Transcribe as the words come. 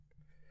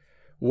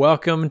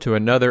Welcome to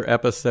another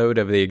episode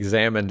of The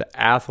Examined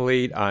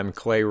Athlete. I'm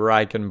Clay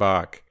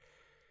Reichenbach.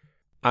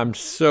 I'm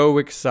so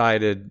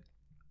excited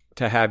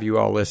to have you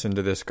all listen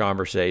to this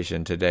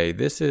conversation today.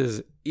 This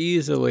is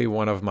easily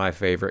one of my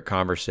favorite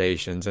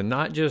conversations, and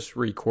not just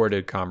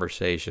recorded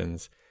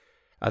conversations.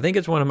 I think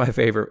it's one of my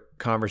favorite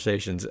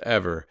conversations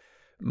ever.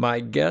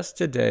 My guest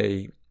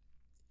today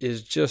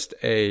is just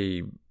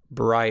a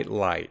bright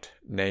light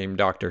named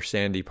Dr.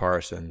 Sandra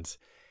Parsons.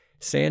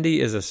 Sandy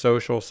is a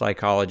social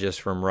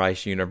psychologist from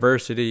Rice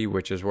University,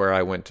 which is where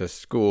I went to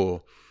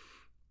school.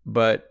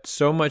 But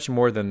so much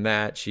more than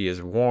that, she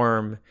is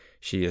warm,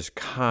 she is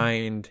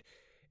kind,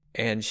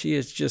 and she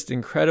is just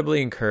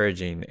incredibly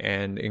encouraging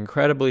and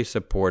incredibly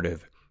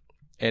supportive.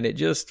 And it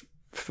just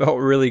felt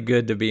really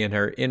good to be in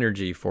her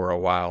energy for a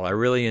while. I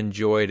really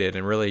enjoyed it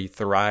and really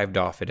thrived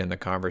off it in the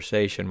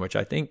conversation, which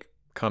I think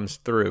comes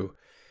through.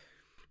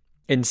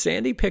 And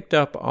Sandy picked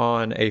up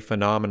on a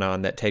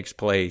phenomenon that takes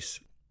place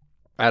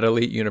at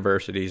elite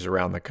universities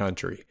around the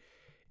country.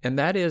 And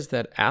that is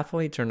that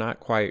athletes are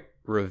not quite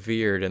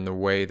revered in the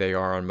way they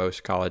are on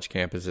most college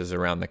campuses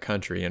around the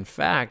country. In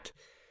fact,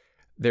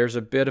 there's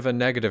a bit of a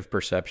negative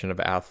perception of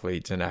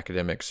athletes in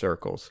academic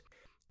circles.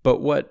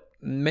 But what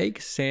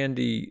makes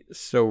Sandy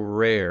so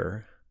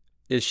rare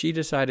is she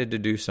decided to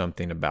do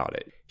something about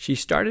it. She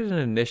started an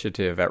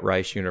initiative at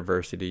Rice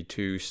University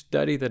to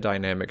study the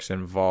dynamics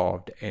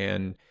involved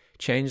and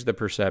change the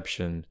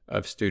perception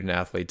of student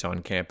athletes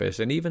on campus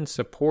and even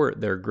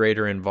support their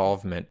greater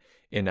involvement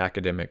in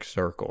academic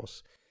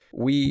circles.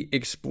 We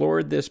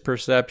explored this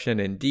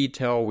perception in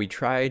detail. We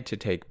tried to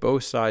take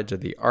both sides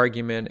of the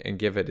argument and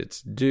give it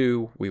its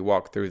due. We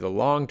walked through the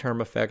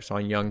long-term effects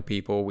on young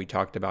people. We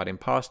talked about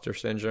imposter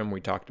syndrome. We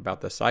talked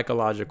about the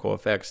psychological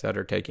effects that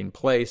are taking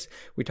place.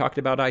 We talked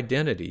about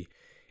identity.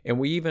 And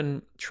we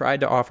even tried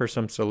to offer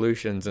some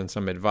solutions and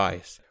some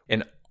advice.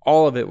 And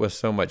all of it was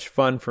so much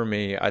fun for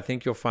me. I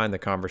think you'll find the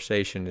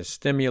conversation is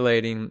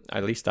stimulating.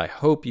 At least I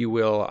hope you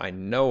will. I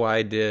know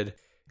I did.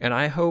 And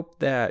I hope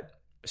that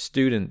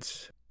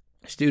students,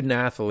 student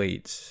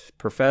athletes,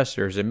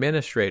 professors,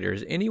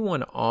 administrators,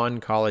 anyone on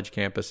college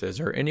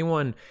campuses or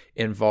anyone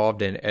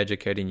involved in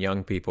educating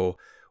young people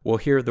will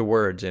hear the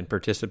words and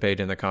participate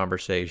in the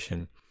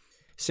conversation.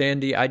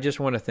 Sandy, I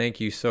just want to thank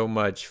you so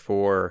much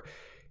for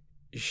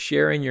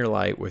sharing your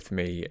light with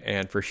me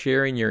and for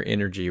sharing your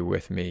energy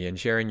with me and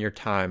sharing your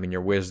time and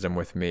your wisdom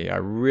with me. I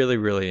really,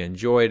 really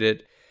enjoyed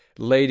it.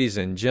 Ladies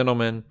and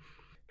gentlemen,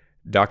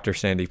 Dr.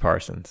 Sandra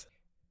Parsons.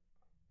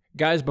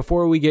 Guys,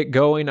 before we get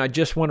going, I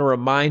just want to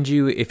remind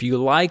you, if you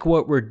like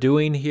what we're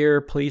doing here,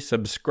 please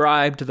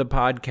subscribe to the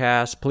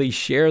podcast. Please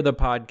share the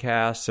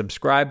podcast.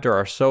 Subscribe to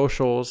our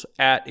socials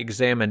at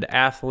Examined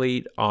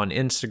Athlete on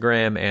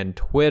Instagram and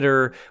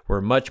Twitter. We're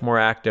much more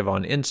active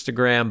on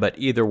Instagram, but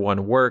either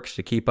one works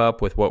to keep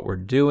up with what we're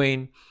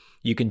doing.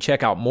 You can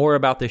check out more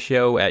about the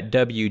show at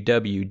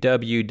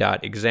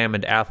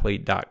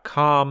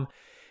www.examinedathlete.com.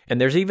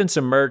 And there's even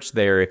some merch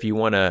there if you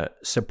want to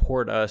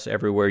support us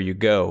everywhere you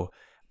go.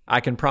 I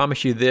can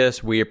promise you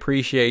this, we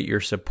appreciate your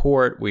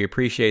support, we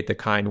appreciate the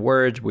kind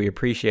words, we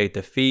appreciate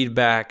the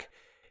feedback.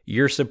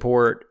 Your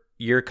support,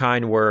 your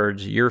kind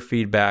words, your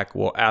feedback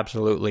will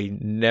absolutely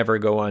never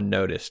go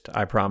unnoticed.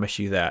 I promise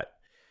you that.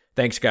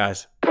 Thanks,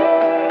 guys.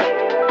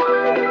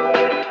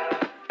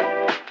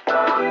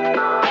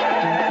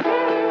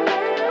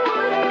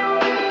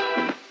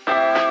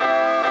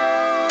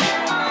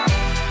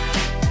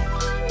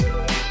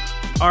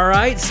 All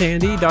right,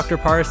 Sandy, Dr.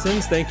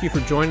 Parsons, thank you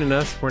for joining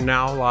us. We're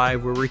now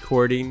live, we're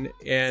recording,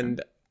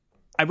 and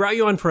I brought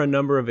you on for a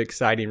number of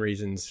exciting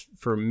reasons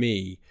for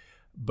me,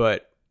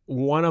 but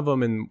one of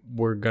them, and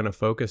we're going to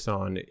focus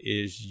on,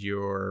 is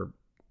your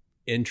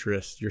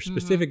interest, your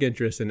specific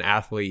interest in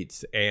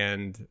athletes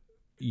and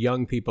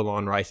young people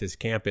on Rice's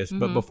campus.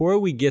 But before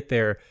we get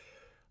there,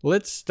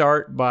 let's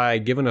start by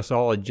giving us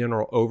all a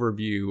general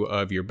overview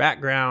of your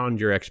background,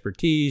 your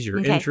expertise, your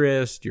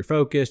interest, your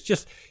focus.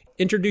 Just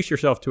introduce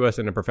yourself to us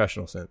in a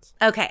professional sense.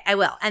 Okay, I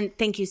will. And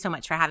thank you so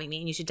much for having me.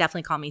 And you should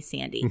definitely call me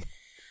Sandy.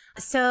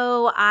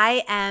 So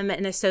I am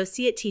an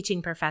associate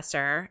teaching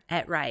professor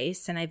at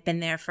Rice, and I've been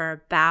there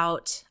for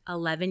about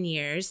 11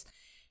 years.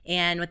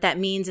 And what that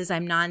means is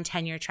I'm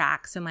non-tenure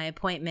track. So my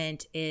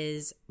appointment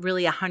is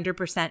really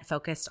 100%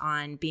 focused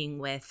on being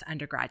with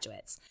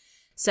undergraduates.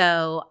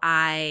 So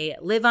I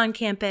live on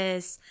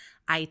campus.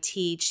 I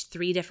teach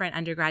 3 different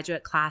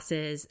undergraduate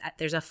classes.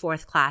 There's a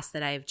 4th class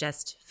that I've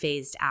just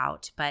phased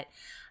out, but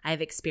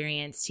I've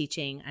experienced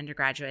teaching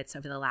undergraduates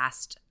over the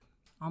last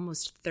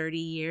almost 30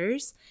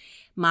 years.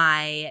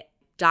 My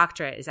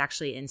doctorate is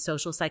actually in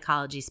social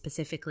psychology,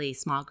 specifically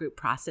small group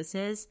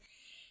processes.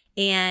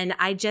 And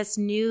I just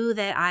knew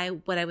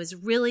that what I was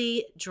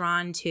really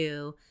drawn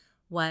to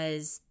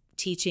was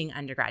teaching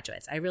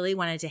undergraduates. I really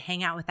wanted to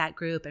hang out with that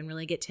group and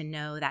really get to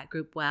know that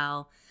group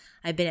well.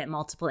 I've been at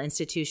multiple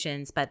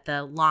institutions, but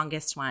the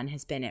longest one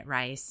has been at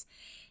Rice.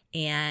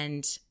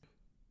 And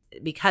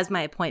because my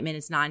appointment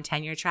is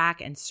non-tenure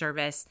track and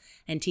service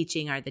and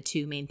teaching are the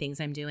 2 main things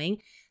I'm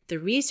doing, the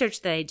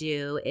research that I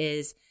do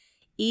is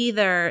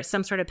either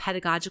some sort of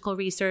pedagogical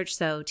research,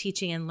 so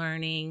teaching and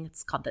learning.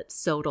 It's called the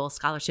SOTL,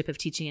 Scholarship of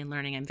Teaching and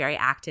Learning. I'm very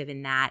active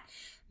in that,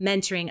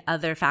 mentoring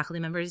other faculty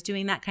members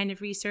doing that kind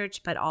of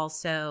research, but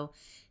also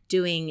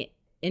doing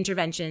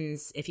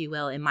interventions, if you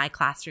will, in my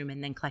classroom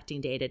and then collecting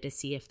data to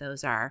see if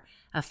those are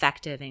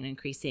effective in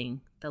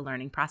increasing the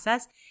learning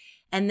process.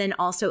 And then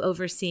also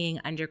overseeing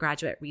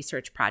undergraduate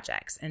research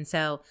projects. And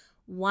so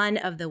one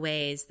of the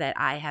ways that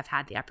I have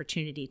had the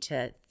opportunity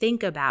to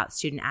think about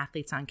student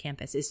athletes on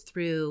campus is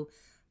through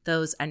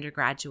those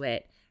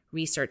undergraduate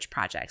research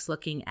projects,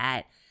 looking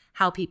at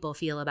how people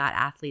feel about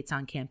athletes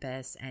on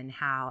campus and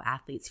how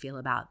athletes feel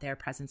about their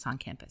presence on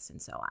campus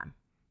and so on.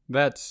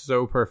 That's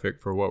so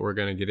perfect for what we're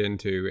going to get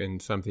into, and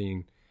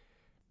something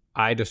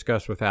I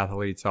discuss with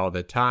athletes all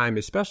the time,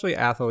 especially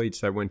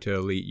athletes that went to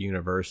elite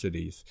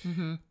universities.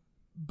 Mm-hmm.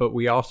 But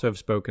we also have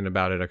spoken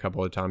about it a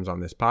couple of times on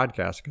this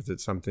podcast because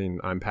it's something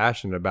I'm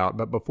passionate about.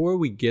 But before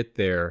we get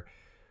there,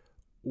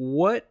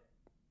 what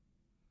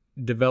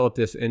developed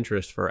this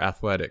interest for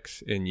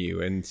athletics in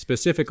you, and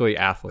specifically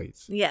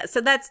athletes? Yeah,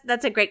 so that's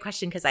a great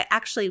question because I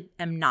actually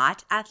am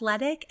not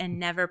athletic and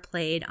never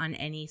played on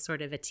any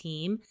sort of a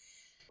team.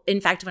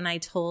 In fact, when I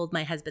told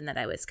my husband that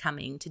I was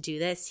coming to do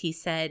this, he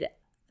said,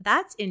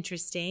 "That's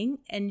interesting.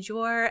 And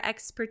your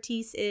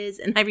expertise is,"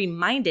 and I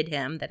reminded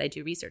him that I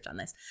do research on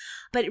this.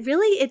 But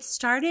really it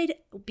started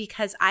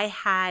because I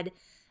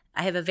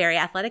have a very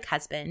athletic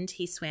husband.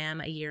 He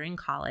swam a year in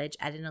college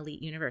at an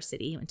elite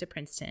university. He went to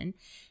Princeton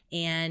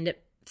and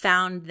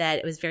found that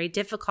it was very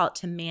difficult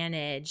to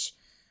manage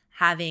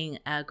having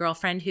a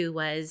girlfriend who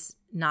was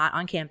not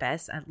on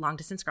campus, a long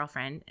distance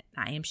girlfriend.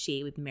 I am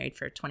she. We've been married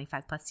for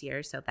 25 plus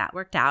years. So that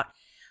worked out.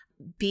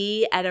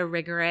 Be at a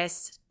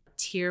rigorous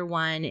tier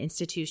 1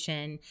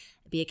 institution,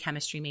 be a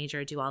chemistry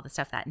major, do all the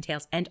stuff that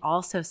entails, and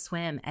also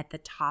swim at the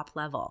top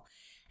level.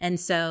 And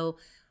so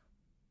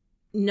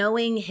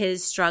knowing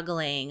his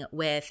struggling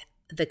with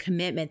the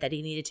commitment that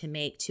he needed to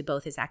make to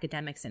both his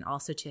academics and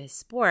also to his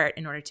sport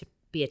in order to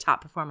be a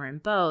top performer in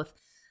both,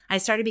 I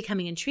started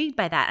becoming intrigued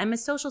by that. I'm a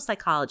social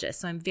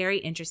psychologist, so I'm very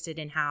interested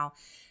in how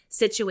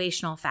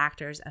situational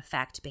factors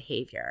affect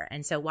behavior.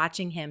 And so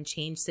watching him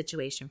change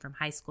situation from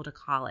high school to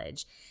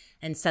college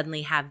and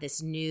suddenly have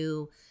this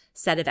new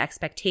set of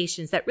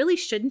expectations that really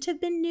shouldn't have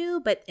been new,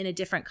 but in a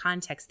different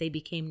context, they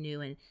became new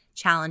and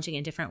challenging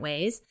in different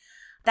ways.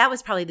 That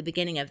was probably the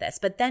beginning of this.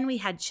 But then we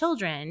had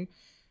children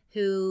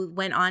who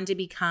went on to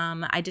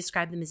become, I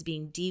describe them as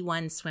being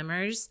D3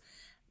 swimmers,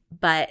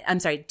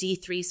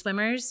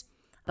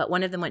 but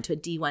one of them went to a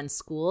D1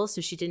 school. So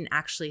she didn't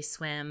actually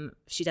swim.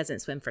 She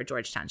doesn't swim for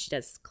Georgetown. She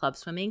does club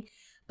swimming.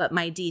 But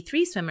my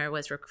D3 swimmer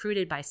was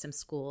recruited by some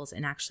schools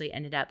and actually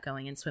ended up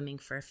going and swimming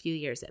for a few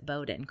years at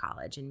Bowdoin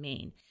College in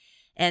Maine.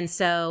 And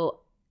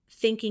so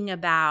thinking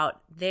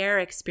about their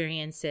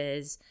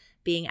experiences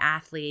being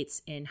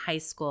athletes in high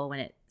school when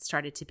it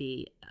started to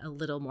be a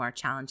little more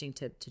challenging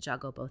to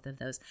juggle both of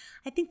those,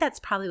 I think that's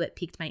probably what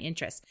piqued my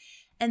interest.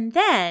 And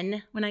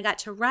then when I got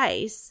to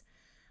Rice,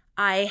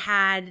 I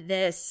had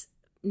this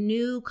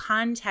new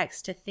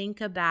context to think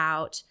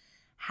about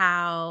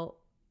how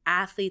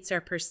athletes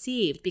are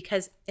perceived,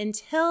 because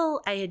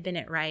until I had been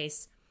at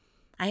Rice,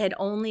 I had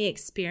only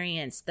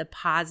experienced the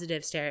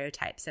positive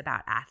stereotypes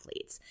about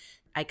athletes.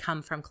 I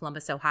come from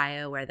Columbus,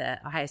 Ohio, where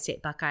the Ohio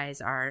State Buckeyes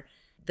are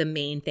the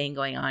main thing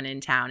going on in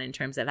town in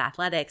terms of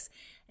athletics.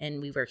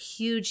 And we were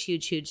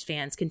huge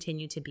fans,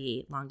 continue to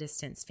be long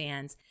distance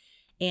fans.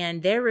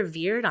 And they're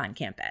revered on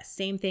campus.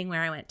 Same thing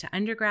where I went to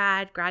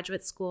undergrad,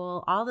 graduate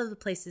school, all of the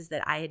places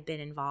that I had been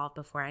involved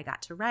before I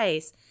got to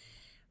Rice.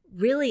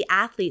 Really,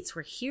 athletes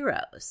were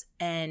heroes.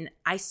 And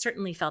I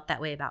certainly felt that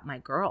way about my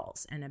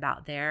girls and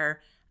about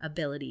their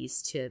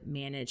abilities to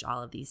manage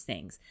all of these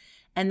things.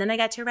 And then I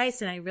got to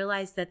Rice and I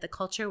realized that the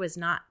culture was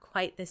not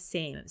quite the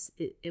same.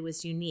 It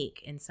was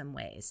unique in some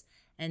ways.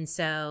 And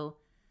so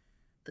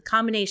the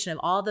combination of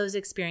all those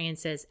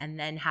experiences and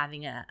then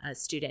having a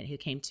student who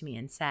came to me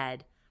and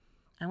said,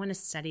 "I want to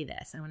study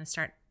this. I want to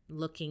start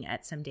looking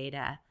at some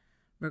data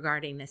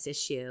regarding this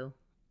issue.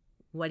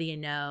 What do you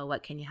know?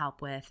 What can you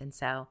help with?" And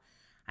so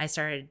I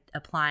started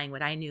applying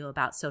what I knew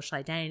about social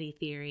identity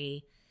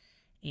theory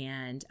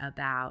and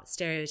about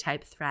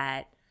stereotype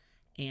threat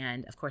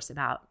and, of course,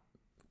 about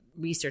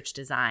research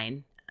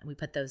design. We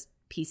put those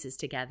pieces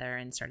together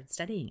and started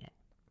studying it.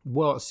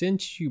 Well,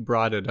 since you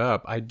brought it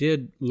up, I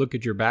did look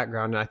at your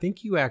background, and I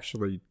think you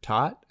actually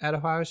taught at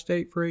Ohio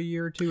State for a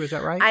year or two. Is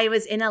that right? I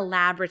was in a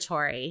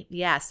laboratory.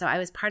 Yeah. So I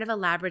was part of a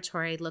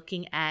laboratory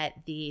looking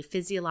at the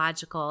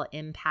physiological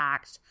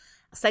impact,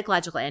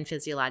 psychological and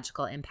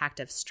physiological impact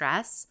of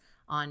stress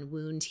on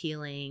wound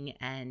healing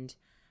and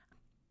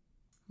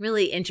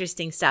really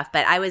interesting stuff.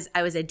 But I was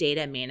a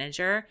data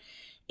manager.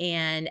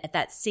 And at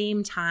that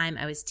same time,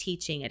 I was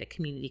teaching at a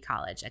community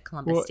college at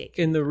Columbus State.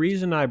 And the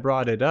reason I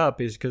brought it up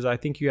is because I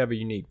think you have a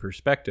unique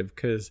perspective,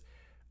 because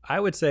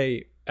I would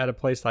say at a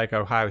place like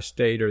Ohio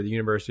State or the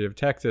University of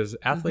Texas,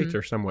 athletes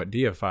are somewhat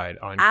deified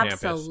on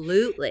campus.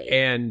 Absolutely.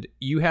 And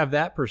you have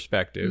that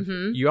perspective.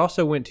 You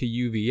also went to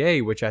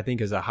UVA, which I think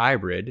is a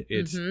hybrid.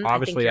 It's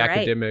obviously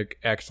academic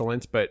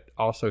excellence, but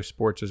also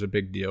sports is a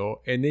big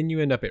deal. And then you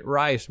end up at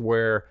Rice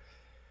where,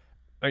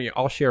 I mean,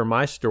 I'll share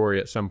my story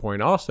at some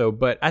point also,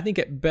 but I think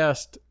at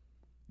best,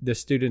 the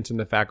students and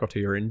the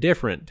faculty are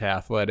indifferent to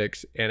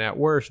athletics, and at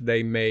worst,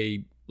 they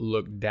may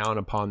look down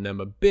upon them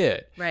a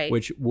bit,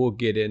 which we'll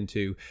get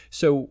into.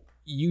 So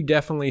you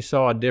definitely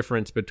saw a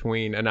difference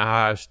between an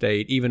Ohio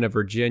State, even a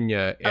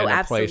Virginia, and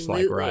a place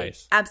like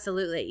Rice.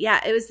 Absolutely.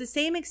 Yeah, it was the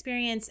same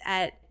experience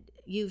at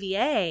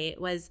UVA.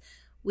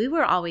 We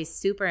were always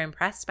super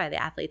impressed by the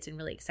athletes and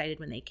really excited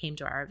when they came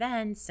to our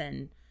events.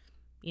 And,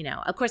 you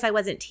know, of course, I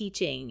wasn't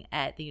teaching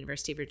at the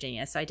University of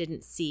Virginia, so I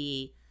didn't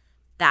see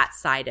that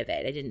side of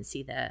it. I didn't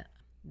see the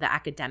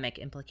academic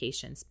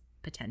implications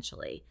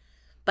potentially.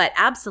 But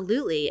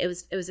absolutely, it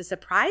was a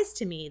surprise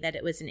to me that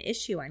it was an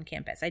issue on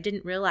campus. I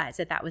didn't realize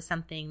that was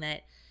something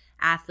that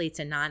athletes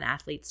and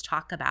non-athletes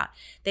talk about.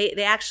 They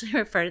actually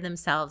refer to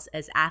themselves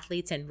as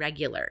athletes and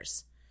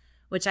regulars,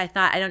 which I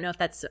thought, I don't know if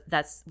that's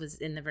was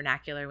in the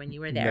vernacular when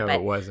you were there. No, but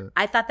it wasn't.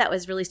 I thought that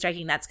was really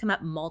striking. That's come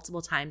up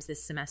multiple times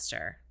this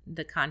semester,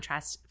 the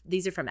contrast.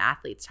 These are from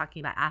athletes talking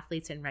about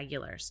athletes and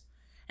regulars.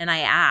 And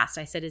I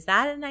said, is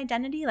that an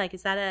identity? Like,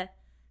 is that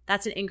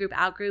that's an in-group,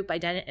 out-group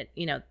identity?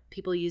 You know,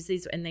 people use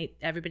these, and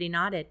everybody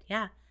nodded.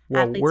 Yeah.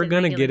 Well, we're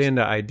going to get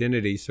into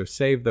identity, so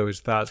save those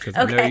thoughts, because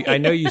I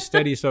know you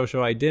study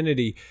social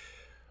identity.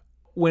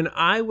 When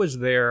I was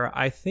there,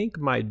 I think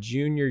my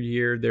junior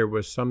year, there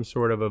was some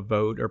sort of a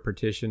vote or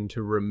petition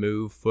to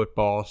remove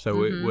football.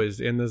 So it was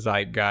in the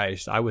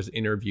zeitgeist. I was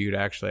interviewed,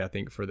 actually, I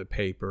think, for the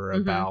paper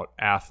about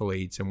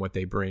athletes and what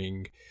they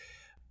bring.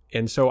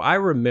 And so I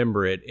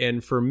remember it.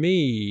 And for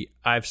me,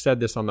 I've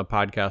said this on the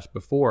podcast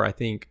before, I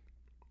think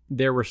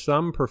there were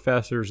some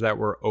professors that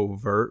were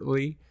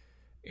overtly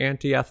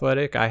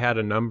anti-athletic. I had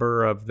a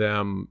number of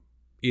them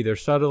either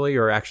subtly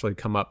or actually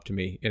come up to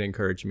me and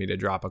encourage me to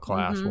drop a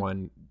class.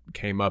 One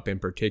came up in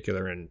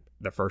particular in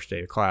the first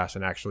day of class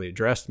and actually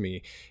addressed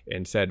me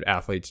and said,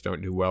 athletes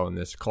don't do well in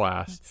this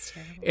class. That's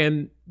terrible.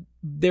 And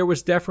there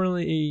was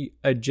definitely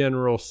a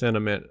general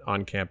sentiment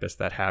on campus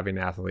that having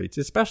athletes,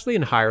 especially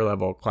in higher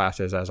level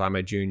classes, as I'm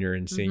a junior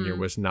and senior,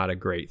 was not a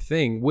great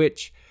thing,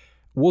 which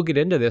we'll get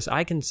into this.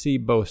 I can see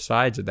both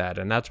sides of that.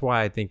 And that's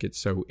why I think it's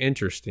so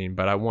interesting.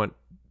 But I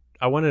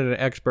wanted an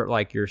expert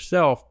like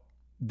yourself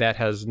that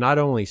has not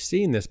only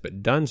seen this,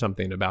 but done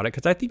something about it.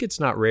 Because I think it's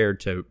not rare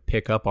to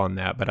pick up on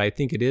that, but I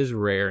think it is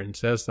rare and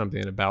says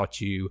something about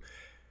you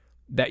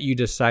that you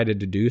decided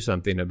to do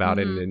something about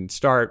it and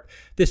start,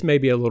 this may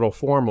be a little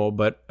formal,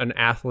 but an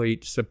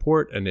athlete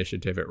support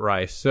initiative at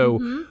Rice.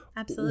 So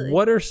absolutely.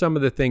 What are some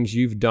of the things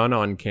you've done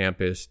on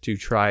campus to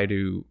try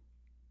to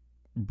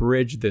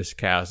bridge this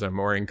chasm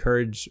or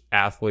encourage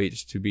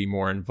athletes to be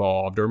more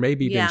involved, or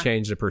maybe even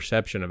change the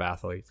perception of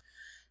athletes?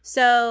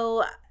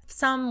 So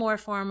some more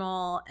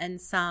formal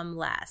and some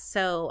less.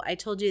 So I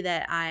told you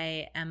that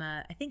I'm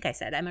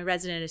a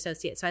resident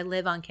associate. So I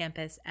live on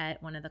campus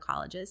at one of the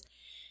colleges.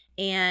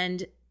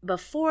 And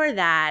before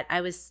that, I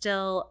was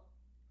still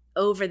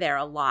over there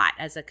a lot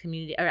as a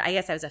community, or I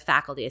guess I was a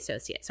faculty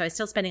associate. So I was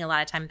still spending a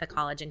lot of time at the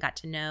college and got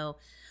to know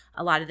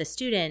a lot of the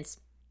students.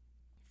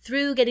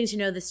 Through getting to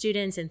know the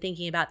students and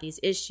thinking about these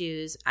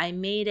issues, I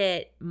made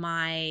it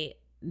my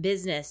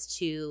business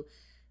to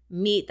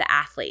meet the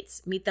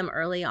athletes, meet them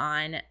early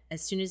on,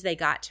 as soon as they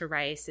got to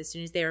Rice, as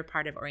soon as they were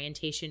part of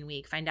orientation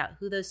week, find out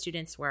who those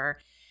students were,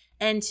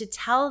 and to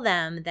tell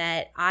them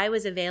that I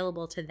was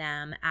available to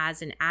them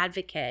as an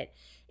advocate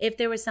if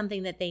there was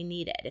something that they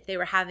needed. If they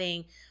were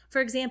having,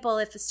 for example,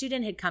 if a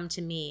student had come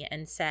to me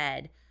and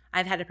said,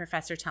 I've had a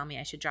professor tell me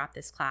I should drop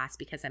this class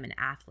because I'm an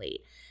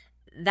athlete,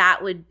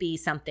 that would be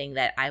something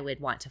that I would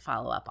want to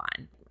follow up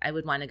on. I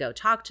would want to go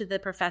talk to the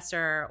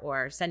professor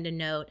or send a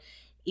note.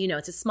 You know,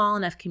 it's a small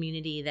enough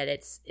community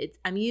that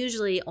I'm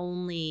usually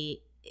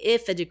only,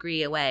 if a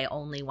degree away,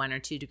 only 1 or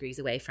 2 degrees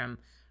away from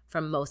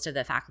most of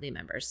the faculty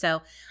members.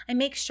 So I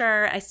make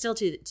sure I still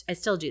do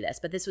this,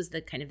 but this was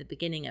the kind of the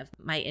beginning of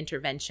my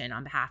intervention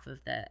on behalf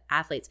of the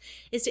athletes,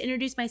 is to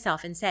introduce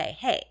myself and say,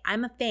 hey,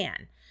 I'm a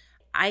fan.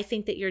 I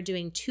think that you're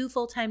doing 2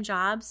 full-time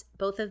jobs.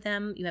 Both of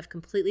them you have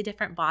completely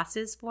different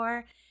bosses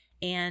for,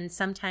 and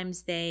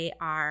sometimes they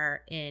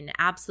are in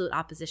absolute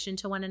opposition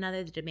to one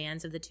another, the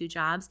demands of the 2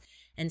 jobs.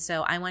 And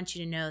so I want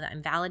you to know that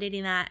I'm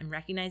validating that and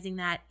recognizing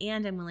that,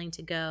 and I'm willing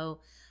to go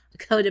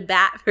to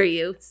bat for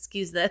you.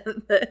 Excuse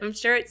the I'm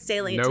sure it's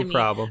salient to me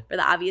for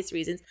the obvious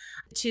reasons,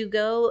 to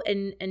go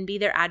and be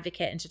their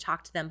advocate and to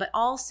talk to them, but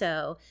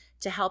also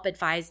to help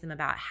advise them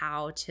about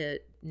how to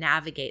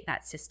navigate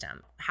that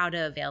system, how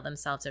to avail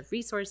themselves of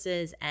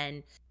resources,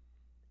 and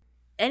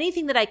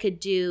anything that I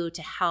could do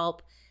to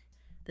help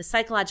the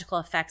psychological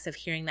effects of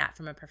hearing that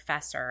from a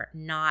professor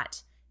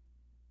not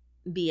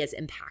be as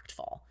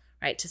impactful,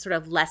 right? To sort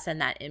of lessen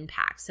that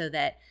impact so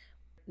that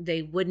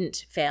they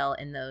wouldn't fail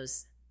in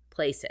those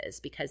places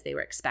because they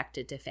were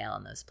expected to fail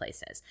in those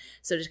places.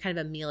 So to kind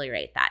of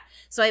ameliorate that.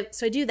 So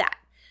I do that.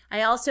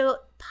 I also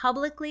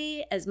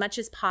publicly, as much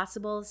as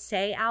possible,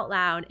 say out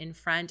loud in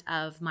front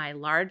of my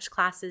large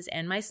classes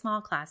and my small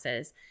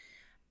classes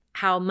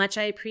how much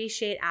I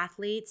appreciate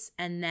athletes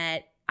and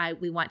that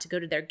we want to go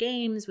to their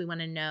games. We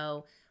want to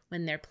know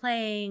when they're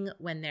playing,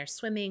 when they're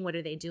swimming, what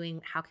are they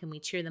doing? How can we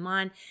cheer them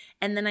on?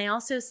 And then I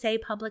also say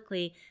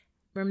publicly,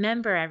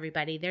 remember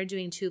everybody, they're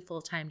doing 2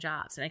 full-time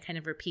jobs. And I kind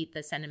of repeat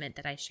the sentiment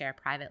that I share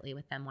privately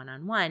with them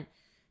one-on-one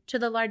to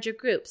the larger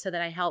group so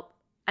that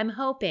I'm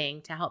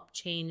hoping to help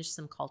change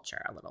some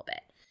culture a little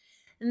bit.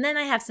 And then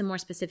I have some more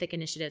specific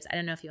initiatives. I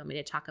don't know if you want me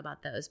to talk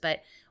about those,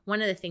 but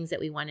one of the things that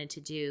we wanted to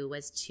do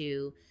was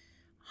to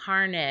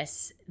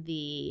harness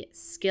the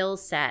skill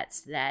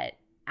sets that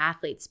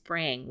athletes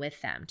bring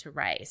with them to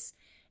Rice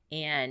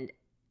and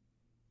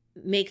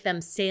make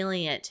them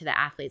salient to the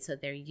athletes so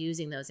that they're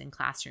using those in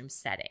classroom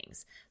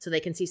settings so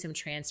they can see some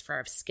transfer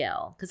of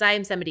skill. Because I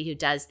am somebody who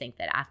does think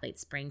that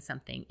athletes bring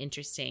something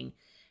interesting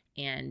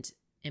and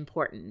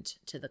important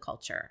to the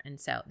culture. And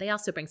so they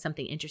also bring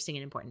something interesting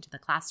and important to the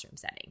classroom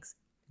settings.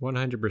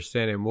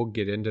 100%. And we'll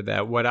get into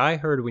that. What I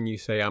heard when you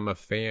say I'm a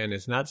fan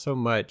is not so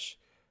much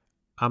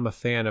I'm a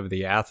fan of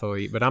the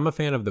athlete, but I'm a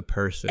fan of the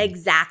person.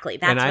 Exactly.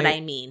 That's what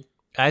I mean.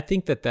 I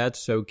think that that's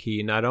so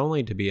key, not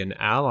only to be an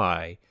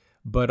ally,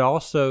 but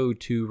also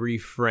to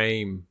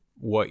reframe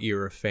what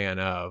you're a fan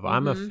of.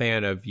 I'm a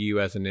fan of you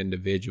as an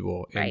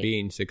individual and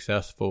being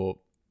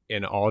successful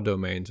in all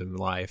domains in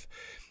life.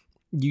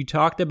 You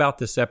talked about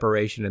the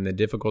separation and the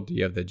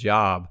difficulty of the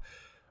job.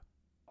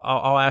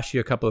 I'll ask you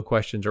a couple of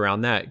questions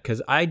around that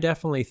because I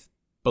definitely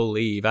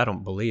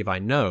I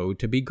know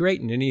to be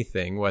great in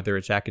anything, whether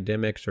it's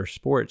academics or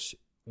sports,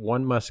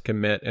 one must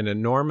commit an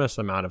enormous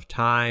amount of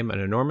time, an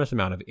enormous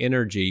amount of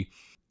energy.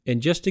 And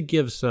just to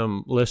give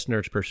some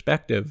listeners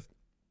perspective,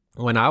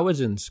 when I was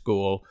in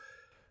school,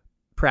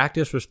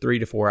 practice was 3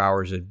 to 4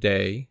 hours a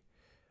day,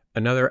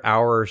 another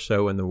hour or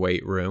so in the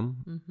weight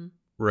room,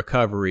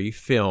 recovery,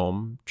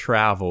 film,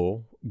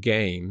 travel,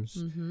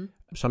 games.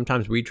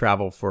 Sometimes we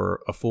travel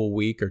for a full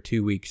week or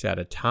 2 weeks at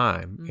a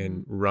time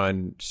and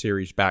run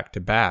series back to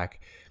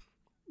back.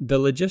 The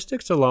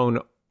logistics alone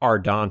are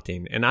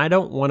daunting. And I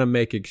don't want to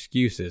make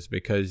excuses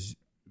because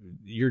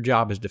your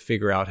job is to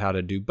figure out how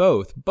to do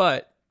both.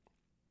 But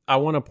I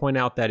want to point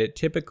out that it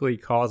typically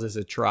causes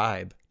a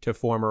tribe to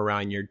form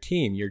around your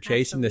team. You're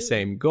chasing the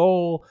same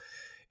goal.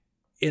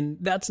 And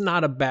that's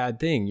not a bad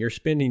thing. You're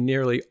spending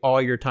nearly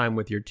all your time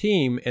with your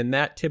team, and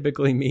that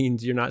typically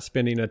means you're not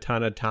spending a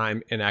ton of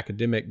time in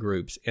academic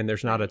groups, and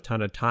there's not a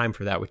ton of time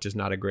for that, which is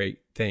not a great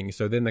thing.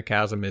 So then the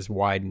chasm is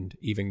widened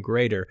even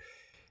greater.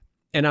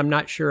 And I'm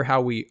not sure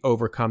how we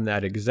overcome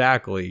that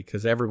exactly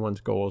because everyone's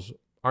goals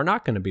are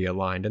not going to be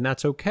aligned, and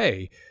that's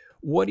okay.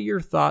 What are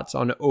your thoughts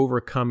on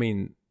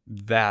overcoming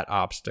that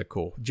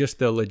obstacle, just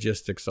the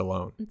logistics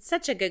alone? It's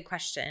such a good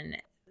question.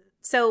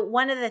 So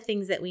one of the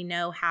things that we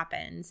know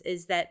happens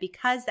is that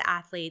because the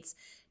athletes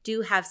do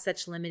have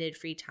such limited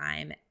free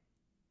time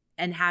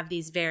and have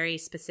these very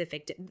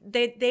specific,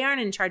 they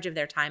aren't in charge of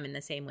their time in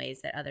the same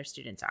ways that other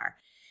students are.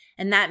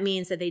 And that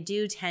means that they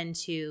do tend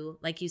to,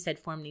 like you said,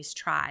 form these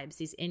tribes,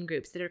 these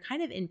in-groups that are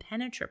kind of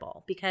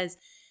impenetrable because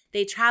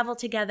they travel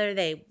together,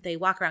 they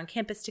walk around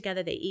campus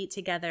together, they eat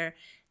together,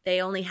 they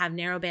only have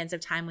narrow bands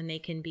of time when they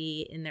can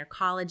be in their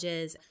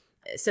colleges.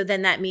 So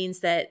then that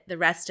means that the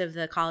rest of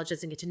the college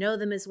doesn't get to know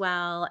them as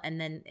well.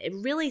 And then it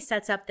really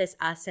sets up this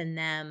us and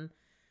them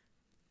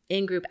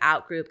in-group,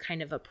 out-group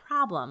kind of a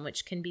problem,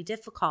 which can be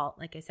difficult,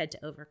 like I said,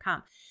 to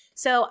overcome.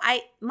 So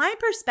my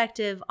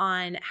perspective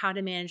on how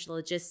to manage the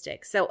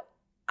logistics. So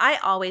I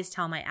always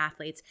tell my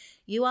athletes,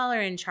 you all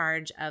are in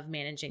charge of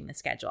managing the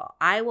schedule.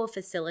 I will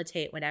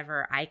facilitate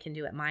whatever I can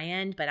do at my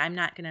end, but I'm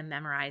not going to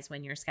memorize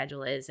when your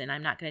schedule is, and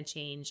I'm not going to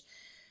change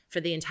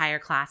for the entire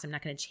class. I'm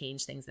not going to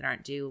change things that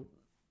aren't due,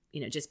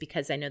 just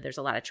because I know there's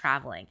a lot of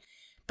traveling.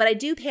 But I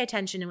do pay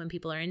attention to when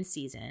people are in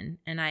season,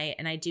 and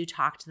I do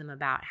talk to them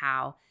about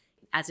how,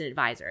 as an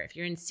advisor, if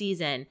you're in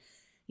season,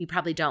 you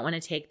probably don't want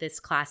to take this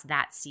class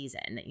that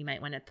season, that you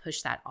might want to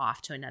push that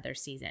off to another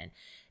season.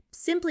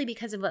 Simply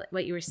because of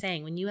what you were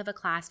saying, when you have a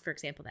class, for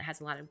example, that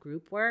has a lot of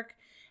group work,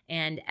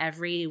 and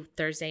every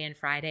Thursday and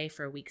Friday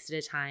for weeks at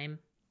a time,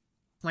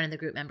 one of the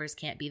group members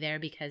can't be there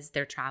because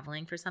they're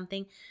traveling for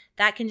something,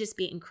 that can just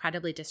be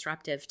incredibly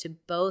disruptive to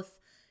both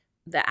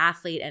the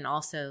athlete and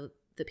also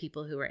the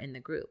people who are in the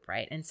group,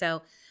 right? And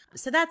so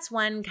that's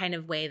one kind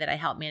of way that I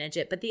help manage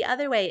it. But the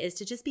other way is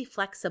to just be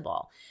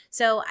flexible.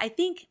 So I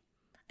think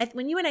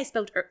when you and I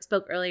spoke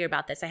earlier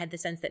about this, I had the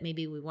sense that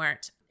maybe we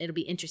weren't. It'll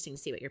be interesting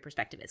to see what your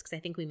perspective is, because I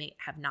think we may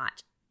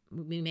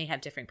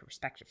have different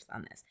perspectives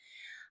on this.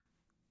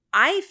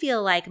 I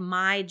feel like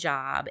my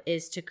job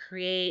is to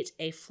create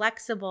a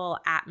flexible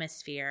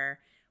atmosphere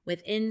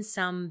within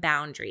some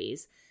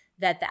boundaries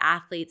that the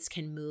athletes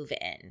can move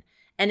in.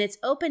 And it's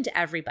open to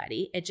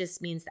everybody. It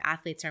just means the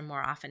athletes are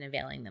more often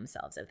availing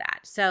themselves of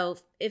that. So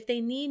if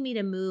they need me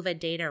to move a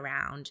date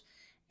around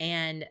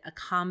and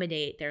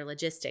accommodate their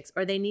logistics,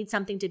 or they need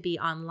something to be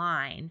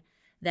online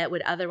that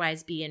would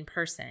otherwise be in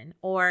person,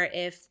 or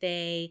if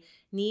they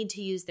need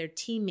to use their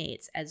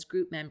teammates as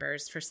group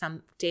members for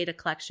some data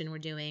collection we're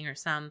doing or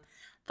some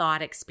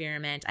thought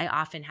experiment. I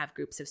often have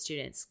groups of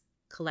students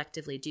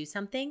collectively do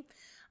something.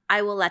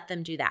 I will let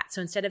them do that.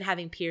 So instead of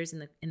having peers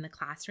in the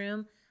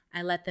classroom,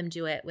 I let them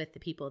do it with the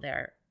people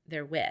they're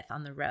with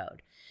on the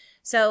road.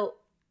 So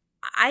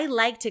I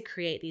like to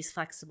create these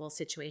flexible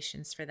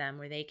situations for them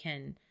where they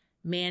can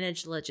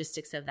manage the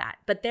logistics of that.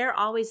 But they're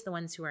always the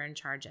ones who are in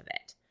charge of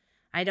it.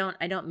 I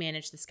don't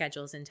manage the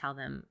schedules and tell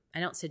them, I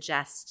don't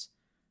suggest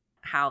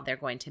how they're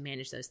going to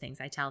manage those things.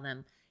 I tell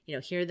them,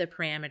 here are the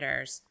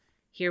parameters,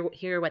 here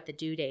are what the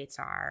due dates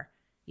are.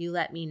 You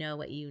let me know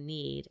what you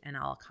need and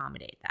I'll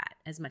accommodate that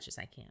as much as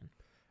I can.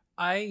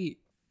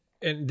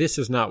 And this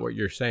is not what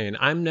you're saying.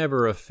 I'm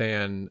never a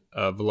fan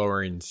of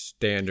lowering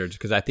standards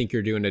because I think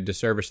you're doing a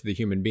disservice to the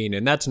human being.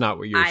 And that's not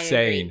what you're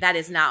saying. Agree. That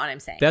is not what I'm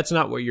saying. That's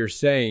not what you're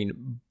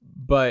saying.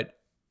 But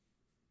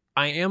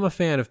I am a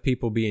fan of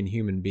people being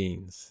human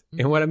beings. Mm-hmm.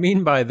 And what I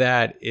mean by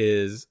that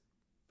is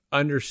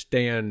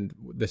understand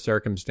the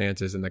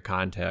circumstances and the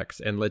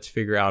context, and let's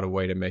figure out a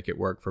way to make it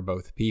work for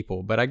both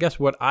people. But I guess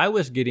what I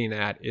was getting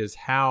at is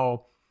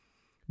how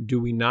do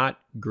we not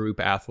group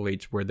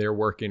athletes where they're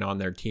working on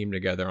their team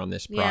together on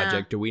this project?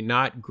 Yeah. Do we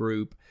not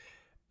group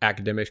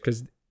academics?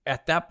 Because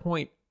at that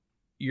point,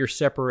 you're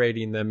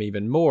separating them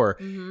even more.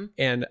 Mm-hmm.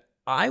 And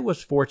I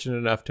was fortunate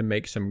enough to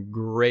make some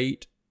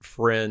great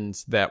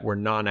friends that were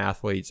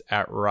non-athletes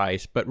at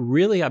Rice, but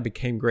really I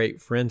became great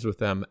friends with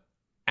them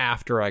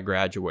after I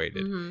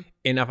graduated. Mm-hmm.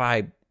 And if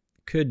I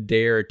could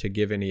dare to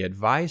give any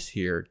advice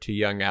here to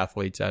young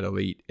athletes at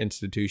elite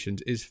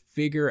institutions is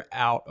figure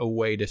out a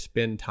way to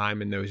spend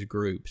time in those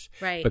groups.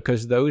 Right.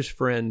 Because those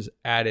friends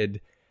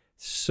added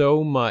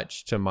so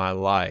much to my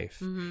life.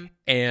 Mm-hmm.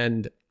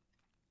 And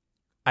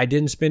I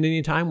didn't spend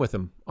any time with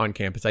them on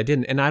campus. I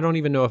didn't. And I don't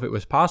even know if it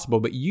was possible,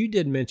 but you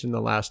did mention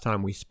the last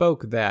time we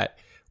spoke that,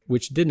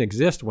 which didn't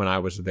exist when I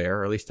was there,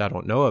 or at least I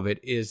don't know of it,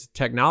 is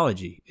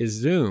technology, is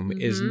Zoom,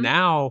 mm-hmm. is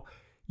now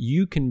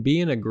you can be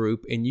in a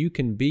group and you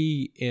can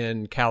be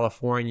in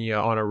California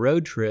on a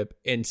road trip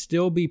and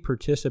still be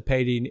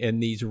participating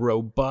in these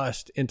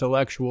robust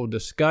intellectual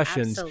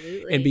discussions.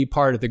 Absolutely. And be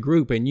part of the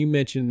group. And you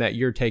mentioned that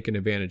you're taking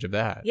advantage of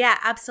that. Yeah,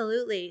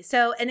 absolutely.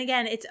 So, and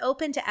again, it's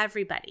open to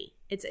everybody.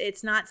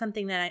 It's not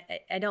something that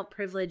I don't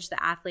privilege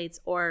the athletes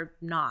or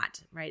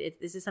not, right?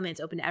 This is something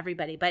that's open to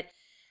everybody. But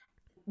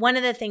one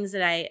of the things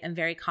that I am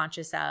very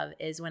conscious of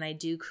is when I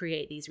do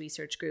create these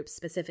research groups,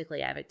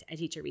 specifically I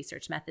teach a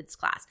research methods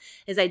class,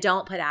 is I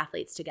don't put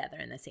athletes together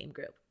in the same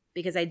group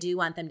because I do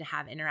want them to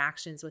have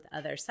interactions with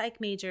other psych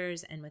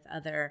majors and with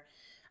other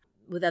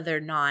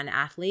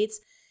non-athletes.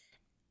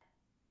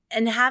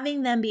 And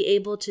having them be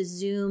able to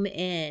Zoom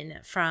in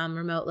from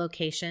remote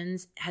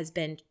locations has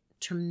been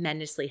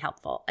tremendously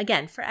helpful.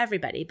 Again, for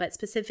everybody, but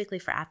specifically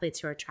for athletes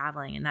who are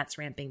traveling, and that's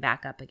ramping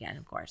back up again,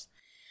 of course.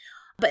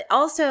 But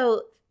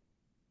also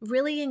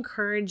really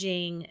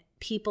encouraging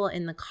people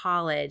in the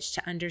college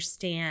to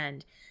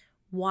understand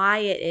why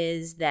it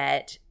is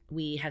that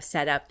we have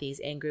set up these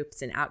in-groups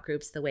and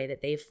out-groups the way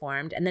that they've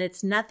formed. And that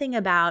it's nothing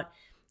about,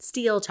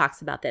 Steele talks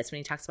about this when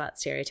he talks about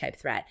stereotype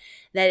threat,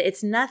 that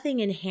it's nothing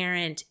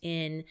inherent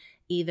in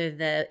either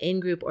the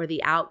in-group or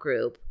the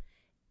out-group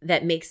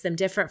that makes them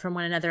different from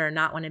one another or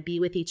not want to be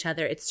with each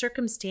other. It's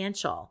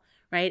circumstantial,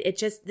 right?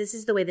 This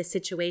is the way the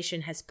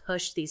situation has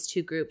pushed these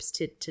two groups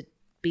to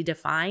be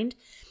defined.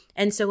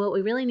 And so what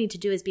we really need to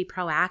do is be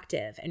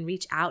proactive and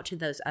reach out to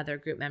those other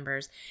group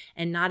members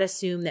and not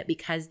assume that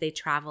because they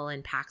travel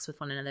in packs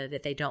with one another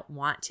that they don't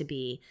want to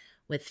be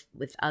with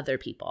other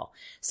people.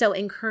 So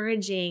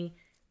encouraging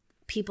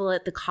people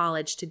at the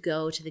college to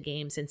go to the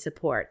games and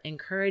support,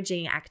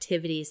 encouraging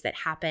activities that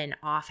happen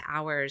off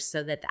hours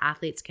so that the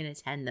athletes can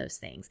attend those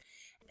things.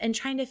 And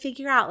trying to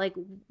figure out like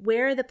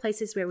where are the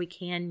places where we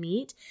can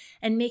meet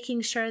and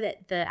making sure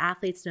that the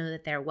athletes know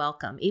that they're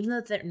welcome, even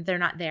though they're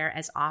not there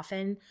as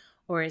often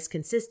or as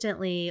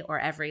consistently or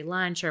every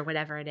lunch or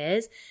whatever it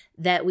is,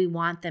 that we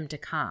want them to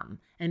come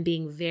and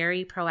being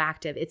very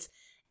proactive. It's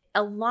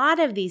a lot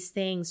of these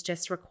things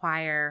just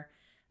require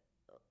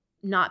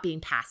not being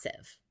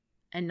passive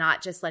and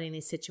not just letting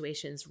these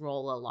situations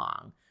roll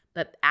along,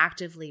 but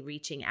actively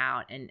reaching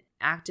out and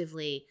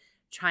actively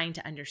trying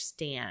to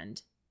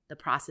understand the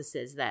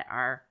processes that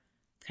are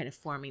kind of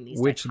forming these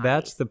Which dichotomies.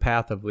 That's the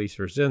path of least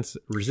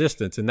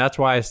resistance. And that's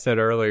why I said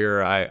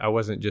earlier, I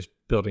wasn't just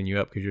building you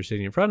up because you're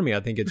sitting in front of me. I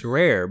think it's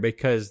rare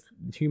because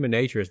human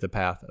nature is the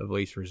path of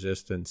least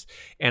resistance.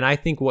 And I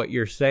think what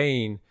you're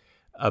saying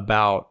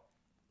about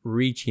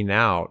reaching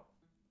out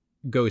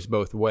goes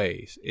both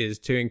ways, is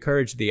to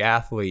encourage the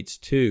athletes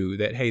too,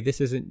 that, hey,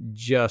 this isn't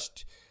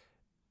just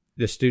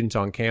the students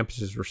on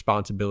campus's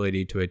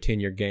responsibility to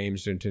attend your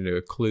games and to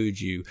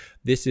include you.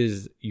 This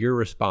is your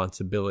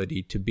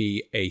responsibility to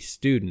be a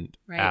student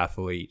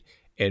athlete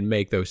and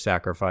make those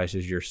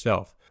sacrifices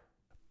yourself.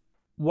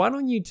 Why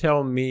don't you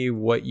tell me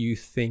what you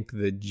think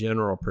the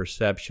general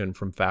perception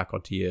from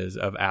faculty is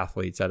of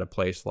athletes at a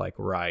place like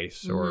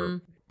Rice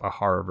or a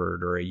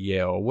Harvard or a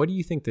Yale. What do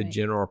you think the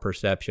general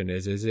perception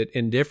is? Is it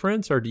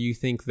indifference, or do you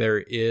think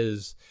there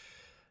is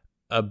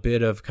a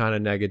bit of kind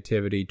of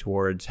negativity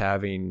towards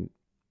having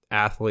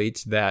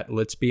athletes that,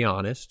 let's be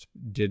honest,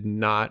 did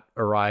not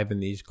arrive in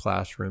these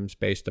classrooms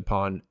based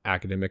upon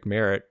academic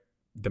merit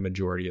the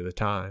majority of the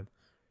time?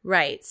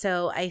 Right.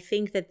 So I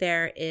think that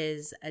there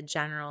is a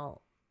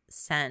general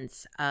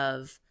sense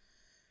of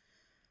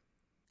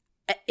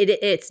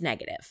it's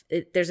negative.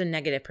 There's a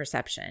negative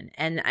perception.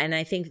 And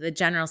I think the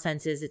general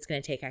sense is it's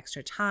going to take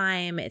extra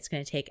time. It's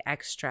going to take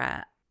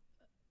extra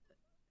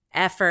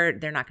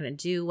effort. They're not going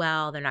to do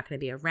well. They're not going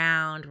to be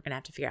around. We're going to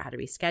have to figure out how to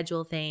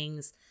reschedule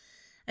things.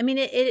 I mean,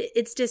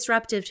 it's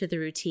disruptive to the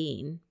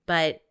routine,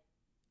 but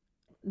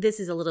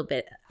this is a little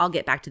bit, I'll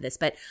get back to this,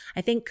 but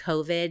I think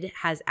COVID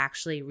has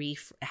actually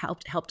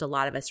helped a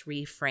lot of us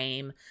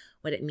reframe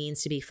what it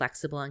means to be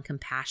flexible and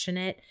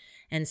compassionate.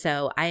 And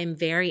so I am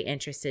very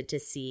interested to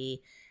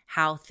see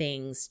how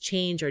things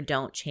change or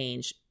don't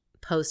change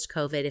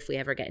post-COVID, if we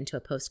ever get into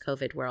a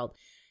post-COVID world.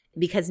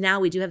 Because now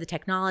we do have the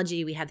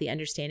technology, we have the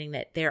understanding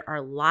that there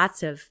are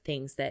lots of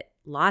things that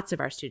lots of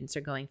our students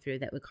are going through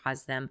that would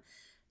cause them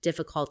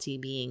difficulty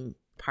being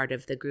part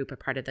of the group or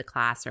part of the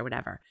class or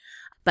whatever.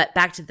 But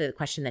back to the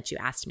question that you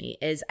asked me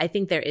is, I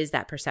think there is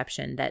that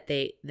perception that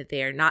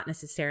they are not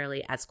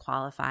necessarily as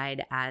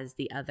qualified as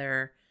the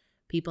other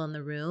people in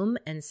the room.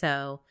 And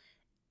so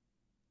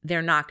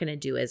they're not going to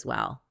do as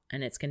well.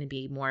 And it's going to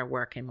be more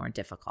work and more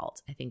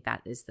difficult. I think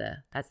that's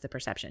the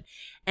perception.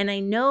 And I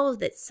know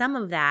some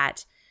of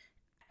that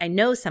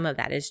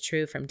is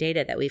true from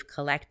data that we've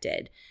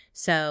collected.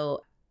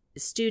 So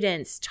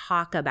students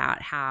talk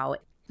about how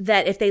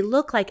that if they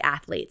look like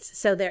athletes,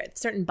 so there are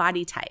certain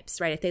body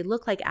types, right? If they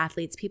look like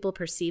athletes, people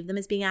perceive them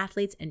as being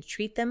athletes and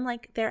treat them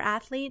like they're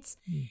athletes.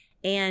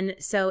 And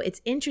so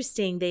it's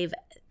interesting,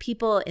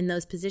 people in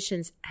those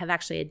positions have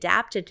actually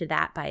adapted to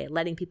that by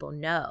letting people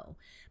know,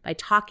 by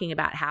talking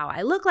about how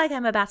I look like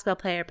I'm a basketball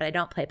player, but I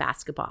don't play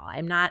basketball.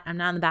 I'm not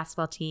on the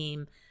basketball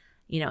team,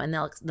 and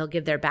they'll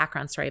give their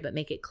background story, but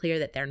make it clear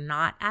that they're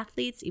not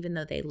athletes, even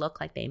though they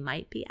look like they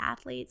might be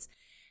athletes.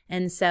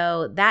 And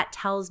so that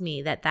tells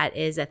me that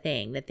is a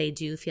thing, that they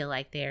do feel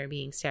like they are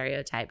being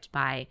stereotyped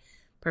by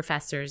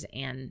professors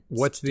and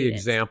What's students. The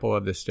example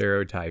of the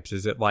stereotypes?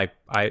 Is it like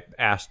I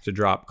asked to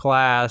drop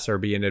class or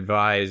being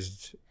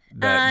advised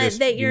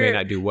that you may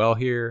not do well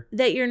here?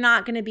 That you're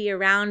not going to be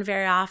around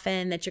very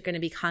often, that you're going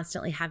to be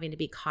constantly having to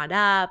be caught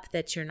up,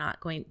 that you aren't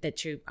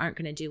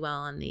going to do well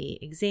on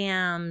the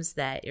exams,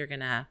 that your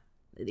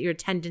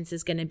attendance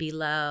is going to be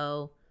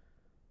low.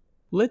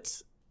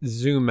 Let's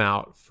zoom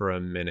out for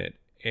a minute.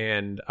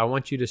 And I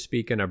want you to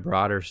speak in a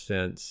broader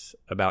sense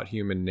about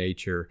human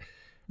nature.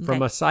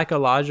 From a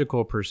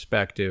psychological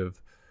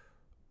perspective,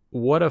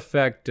 what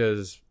effect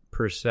does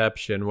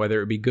perception,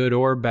 whether it be good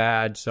or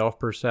bad,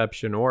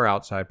 self-perception or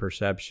outside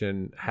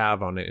perception,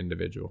 have on an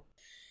individual?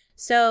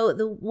 So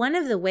one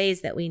of the ways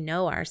that we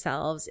know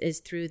ourselves is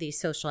through these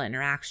social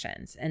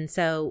interactions. And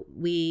so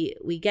we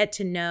get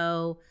to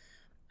know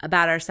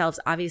about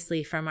ourselves,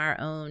 obviously, from our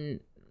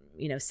own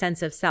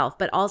sense of self,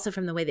 but also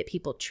from the way that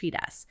people treat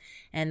us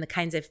and the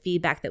kinds of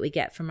feedback that we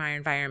get from our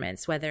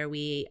environments, whether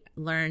we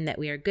learn that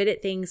we are good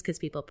at things because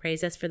people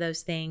praise us for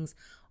those things,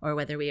 or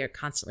whether we are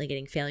constantly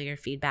getting failure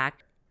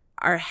feedback.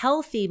 Our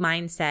healthy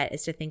mindset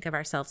is to think of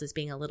ourselves as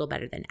being a little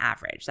better than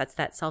average. That's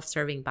that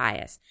self-serving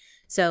bias.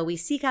 So we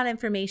seek out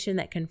information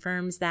that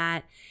confirms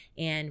that,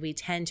 and we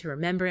tend to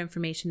remember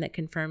information that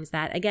confirms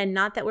that. Again,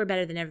 not that we're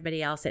better than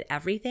everybody else at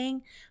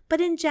everything,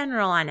 but in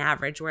general, on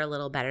average, we're a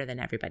little better than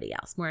everybody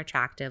else. More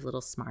attractive, a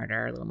little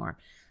smarter, a little more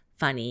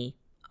funny,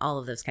 all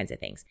of those kinds of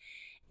things.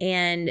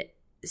 And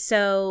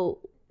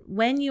so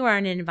when you are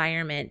in an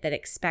environment that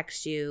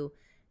expects you,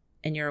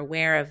 and you're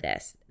aware of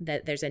this,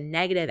 that there's a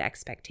negative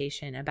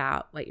expectation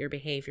about what your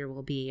behavior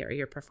will be or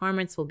your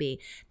performance will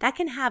be, that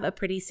can have a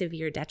pretty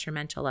severe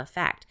detrimental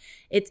effect.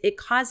 It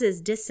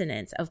causes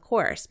dissonance, of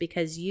course,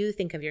 because you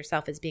think of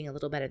yourself as being a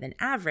little better than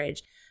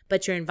average,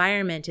 but your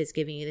environment is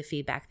giving you the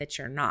feedback that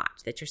you're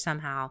not, that you're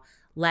somehow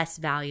less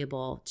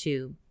valuable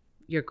to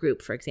your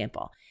group, for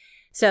example.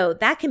 So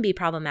that can be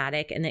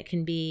problematic, and it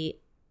can be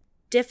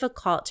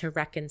difficult to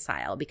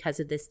reconcile because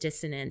of this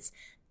dissonance,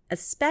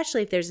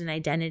 especially if there's an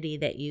identity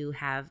that you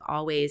have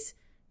always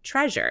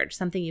treasured,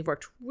 something you've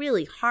worked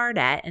really hard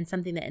at, and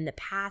something that in the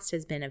past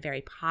has been a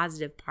very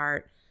positive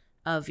part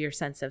of your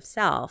sense of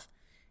self.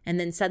 And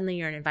then suddenly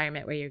you're in an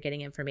environment where you're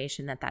getting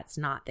information that that's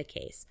not the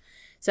case.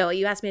 So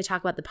you asked me to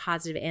talk about the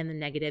positive and the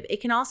negative.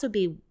 It can also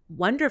be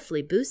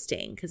wonderfully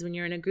boosting, because when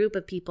you're in a group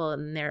of people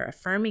and they're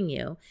affirming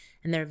you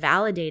and they're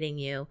validating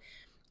you,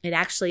 it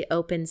actually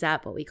opens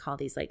up what we call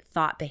these like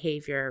thought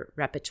behavior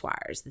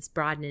repertoires, this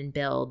broaden and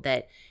build,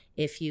 that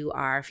if you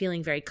are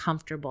feeling very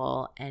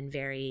comfortable and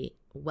very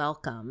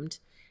welcomed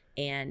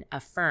and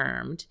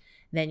affirmed,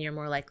 then you're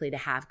more likely to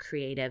have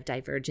creative,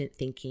 divergent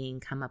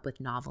thinking, come up with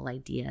novel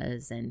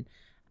ideas, and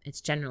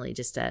it's generally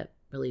just a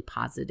really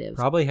positive.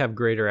 Probably have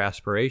greater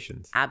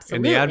aspirations.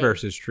 Absolutely. And the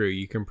adverse is true.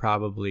 You can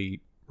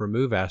probably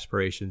remove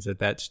aspirations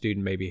that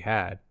student maybe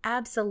had.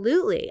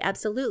 Absolutely.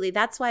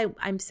 That's why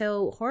I'm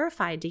so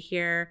horrified to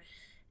hear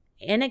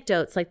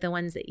anecdotes like the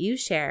ones that you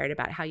shared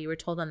about how you were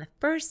told on the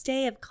first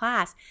day of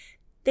class.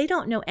 They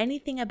don't know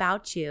anything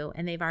about you,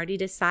 and they've already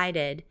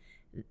decided,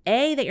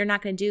 A, that you're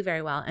not going to do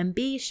very well, and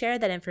B, share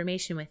that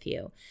information with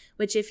you,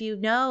 which if you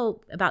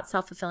know about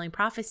self-fulfilling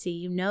prophecy,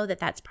 you know that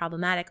that's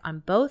problematic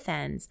on both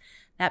ends.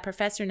 That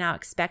professor now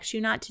expects you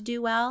not to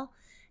do well,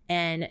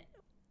 and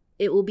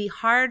it will be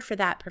hard for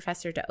that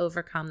professor to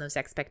overcome those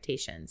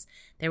expectations.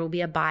 There will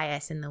be a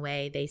bias in the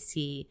way they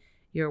see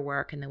your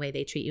work and the way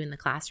they treat you in the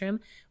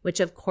classroom, which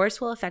of course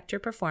will affect your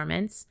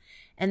performance.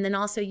 And then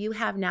also you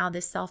have now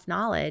this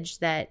self-knowledge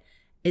that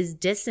is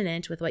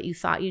dissonant with what you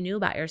thought you knew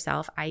about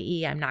yourself,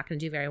 i.e. I'm not going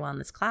to do very well in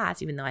this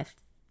class, even though I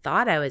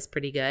thought I was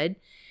pretty good.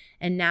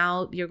 And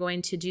now you're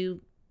going to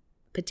do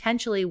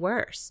potentially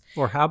worse.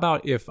 Or how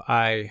about if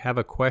I have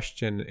a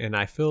question and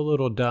I feel a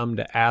little dumb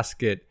to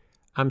ask it,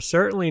 I'm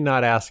certainly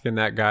not asking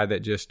that guy that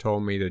just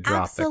told me to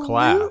drop the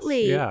class.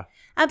 Yeah.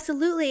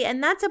 Absolutely.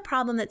 And that's a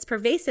problem that's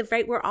pervasive,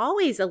 right? We're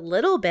always a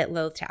little bit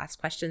loath to ask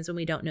questions when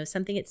we don't know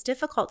something. It's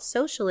difficult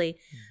socially.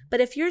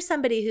 But if you're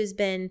somebody who's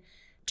been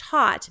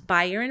taught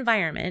by your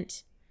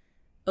environment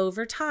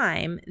over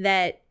time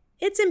that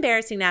it's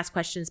embarrassing to ask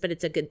questions, but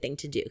it's a good thing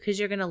to do because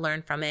you're going to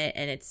learn from it.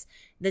 And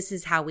this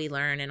is how we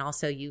learn. And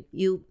also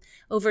you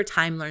over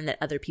time learn that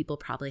other people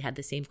probably had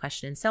the same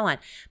question and so on.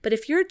 But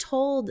if you're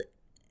told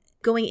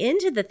going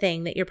into the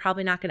thing that you're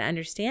probably not going to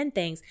understand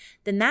things,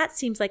 then that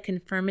seems like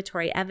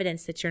confirmatory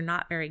evidence that you're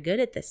not very good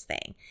at this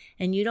thing.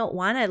 And you don't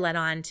want to let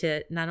on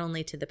to not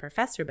only to the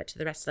professor, but to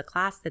the rest of the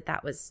class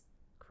that was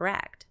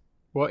correct.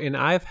 Well, and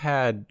I've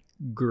had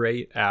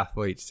great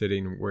athletes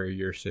sitting where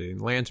you're sitting,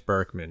 Lance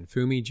Berkman,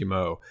 Fumi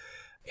Jimo,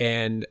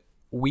 and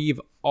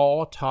we've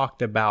all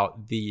talked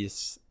about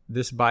this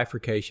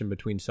bifurcation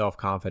between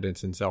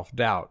self-confidence and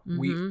self-doubt. Mm-hmm.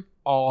 We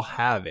all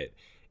have it.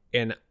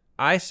 And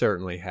I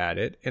certainly had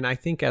it. And I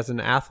think as an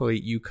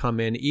athlete, you come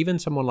in, even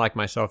someone like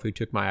myself who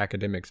took my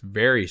academics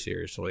very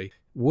seriously,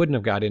 wouldn't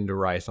have got into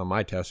Rice on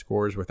my test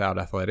scores without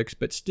athletics,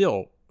 but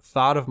still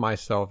thought of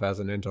myself as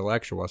an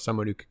intellectual, as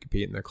someone who could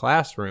compete in the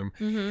classroom.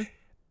 Mm-hmm.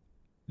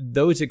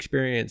 Those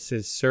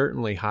experiences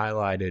certainly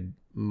highlighted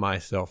my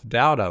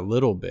self-doubt a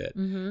little bit.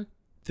 Mm-hmm.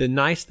 The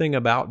nice thing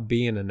about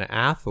being an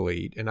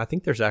athlete, and I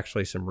think there's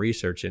actually some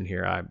research in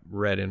here I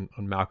read on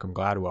Malcolm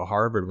Gladwell,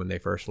 Harvard, when they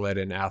first let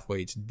in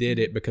athletes, did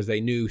it because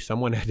they knew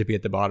someone had to be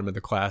at the bottom of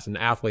the class and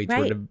athletes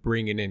were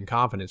bringing in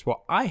confidence.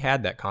 Well, I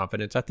had that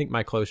confidence. I think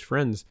my close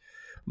friends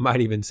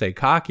might even say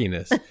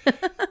cockiness.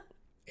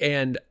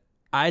 And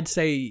I'd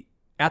say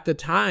at the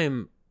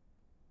time,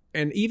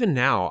 and even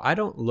now, I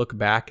don't look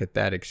back at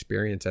that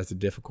experience as a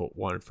difficult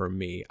one for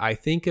me. I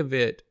think of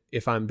it,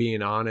 if I'm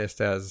being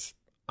honest, as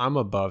I'm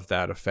above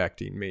that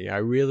affecting me. I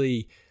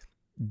really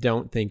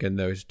don't think in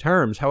those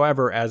terms.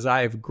 However, as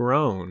I've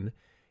grown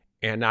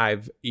and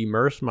I've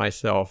immersed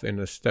myself in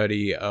a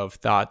study of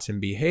thoughts and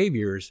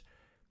behaviors,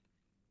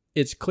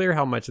 it's clear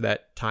how much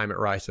that time at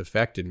Rice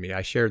affected me.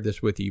 I shared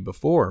this with you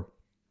before.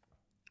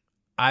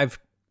 I've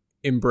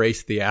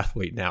embraced the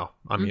athlete now.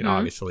 I mean,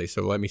 obviously.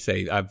 So let me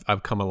say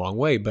I've come a long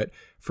way. But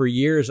for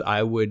years,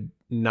 I would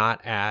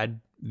not add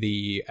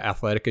the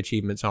athletic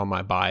achievements on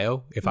my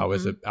bio if I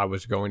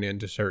was going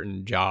into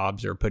certain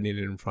jobs or putting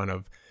it in front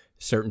of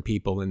certain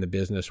people in the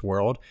business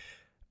world.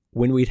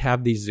 When we'd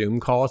have these Zoom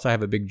calls, I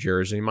have a big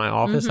jersey in my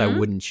office. I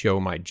wouldn't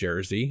show my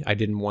jersey. I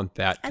didn't want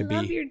that to be. I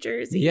love your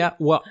jersey. Yeah,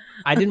 well,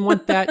 I didn't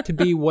want that to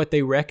be what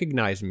they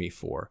recognized me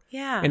for.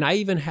 Yeah. And I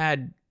even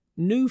had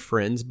new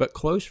friends, but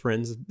close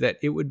friends, that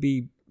it would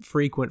be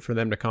frequent for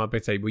them to come up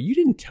and say, well, you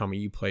didn't tell me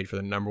you played for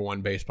the number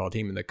one baseball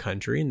team in the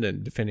country and the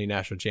defending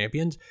national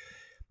champions.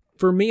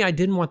 For me, I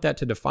didn't want that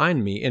to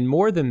define me. And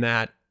more than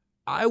that,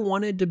 I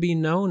wanted to be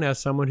known as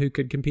someone who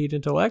could compete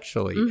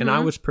intellectually. And I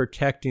was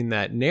protecting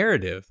that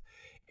narrative.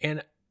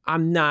 And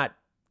I'm not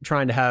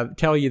trying to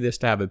tell you this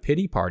to have a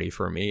pity party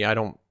for me. I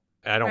don't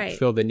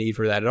feel the need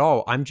for that at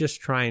all. I'm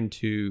just trying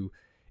to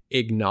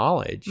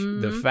acknowledge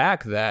the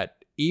fact that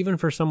even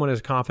for someone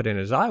as confident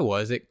as I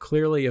was, it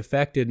clearly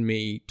affected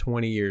me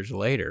 20 years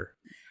later.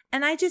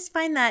 And I just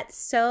find that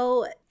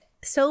so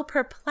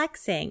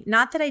perplexing.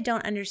 Not that I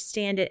don't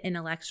understand it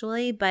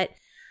intellectually, but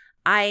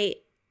I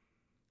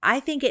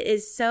think it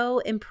is so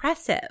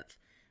impressive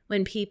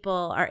when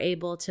people are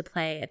able to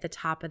play at the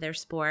top of their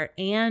sport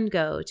and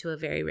go to a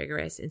very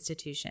rigorous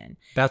institution.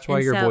 That's why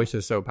your voice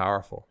is so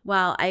powerful.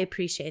 Well, I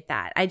appreciate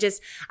that.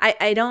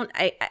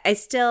 I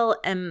still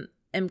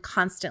am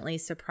constantly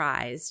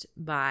surprised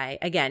by,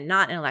 again,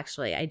 not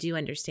intellectually. I do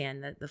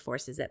understand the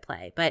forces at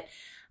play, but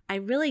I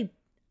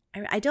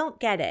don't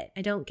get it.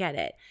 I don't get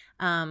it.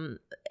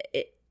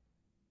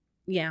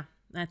 Yeah,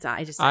 that's all.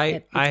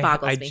 It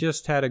boggles me. I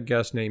just had a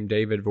guest named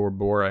David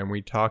Vorbora, and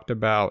we talked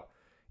about,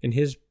 in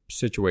his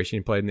situation,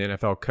 he played in the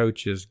NFL,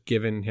 coaches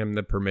giving him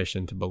the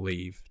permission to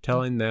believe,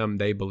 telling them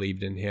they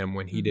believed in him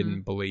when he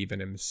didn't believe in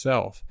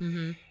himself.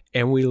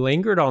 And we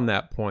lingered on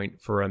that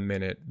point for a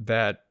minute,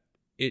 that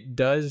it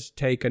does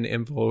take an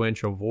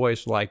influential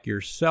voice like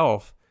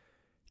yourself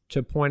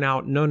to point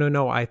out,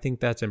 no, I think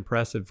that's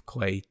impressive,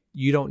 Clay.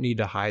 You don't need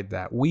to hide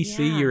that. We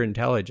see your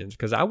intelligence.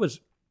 Because I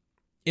was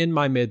in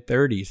my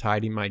mid-30s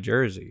hiding my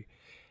jersey.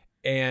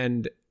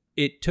 And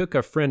it took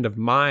a friend of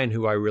mine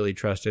who I really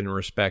trusted and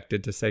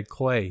respected to say,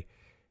 Clay,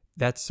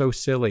 that's so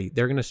silly.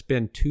 They're going to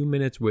spend 2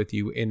 minutes with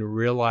you and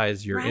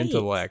realize your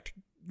intellect.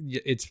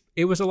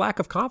 It was a lack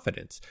of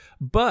confidence.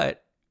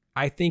 But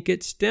I think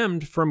it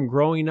stemmed from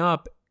growing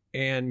up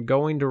and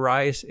going to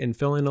Rice and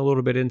feeling a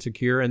little bit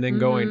insecure and then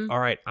going, all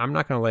right, I'm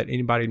not going to let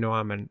anybody know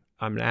I'm an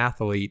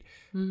athlete.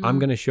 I'm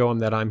going to show them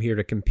that I'm here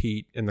to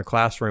compete in the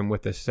classroom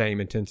with the same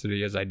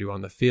intensity as I do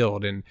on the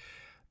field. And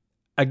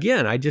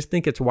again, I just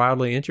think it's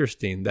wildly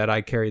interesting that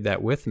I carried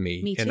that with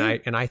me. Me too.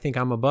 And I think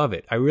I'm above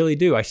it. I really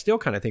do. I still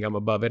kind of think I'm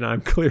above it, and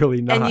I'm clearly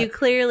not. And you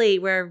clearly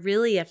were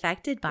really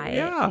affected by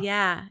it.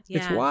 Yeah.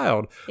 It's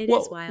wild. It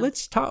is wild.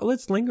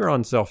 Let's linger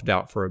on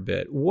self-doubt for a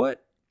bit.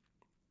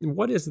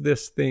 What is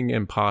this thing,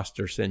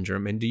 imposter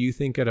syndrome? And do you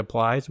think it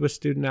applies with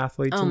student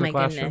athletes in the classroom?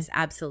 Oh my goodness,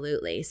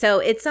 absolutely. So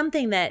it's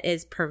something that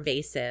is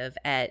pervasive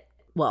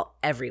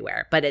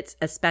everywhere, but it's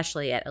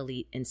especially at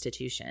elite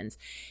institutions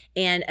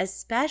and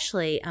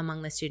especially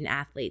among the student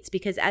athletes,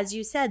 because as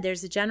you said,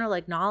 there's a general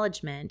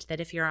acknowledgement that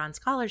if you're on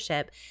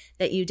scholarship,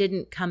 that you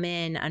didn't come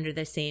in under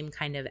the same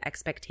kind of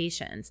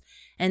expectations.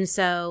 And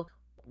so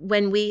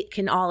when we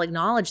can all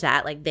acknowledge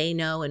that, like they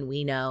know and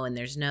we know, and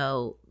there's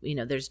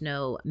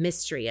no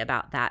mystery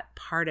about that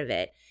part of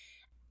it,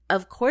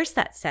 of course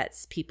that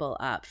sets people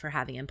up for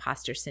having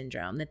imposter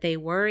syndrome, that they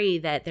worry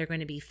that they're going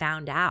to be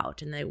found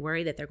out and they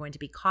worry that they're going to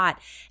be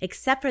caught,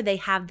 except for they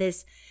have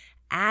this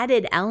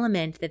added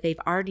element that they've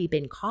already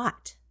been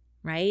caught,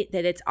 right?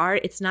 That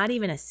it's not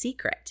even a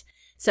secret.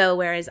 So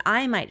whereas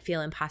I might feel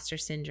imposter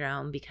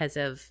syndrome because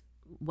of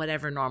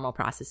whatever normal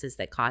processes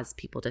that cause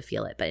people to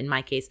feel it. But in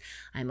my case,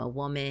 I'm a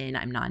woman,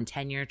 I'm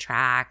non-tenure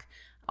track,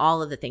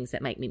 all of the things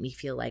that might make me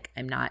feel like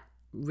I'm not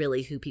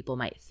really who people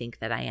might think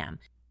that I am.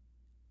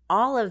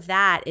 All of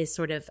that is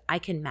sort of, I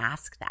can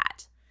mask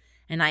that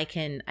and I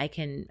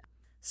can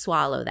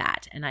swallow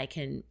that and I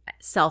can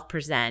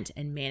self-present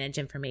and manage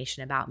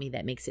information about me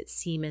that makes it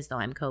seem as though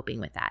I'm coping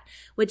with that,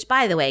 which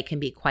by the way can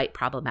be quite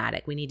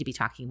problematic. We need to be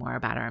talking more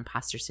about our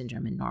imposter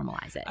syndrome and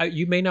normalize it.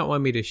 You may not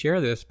want me to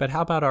share this, but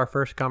how about our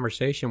first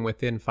conversation?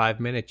 Within 5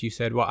 minutes, you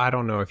said, well, I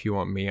don't know if you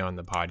want me on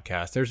the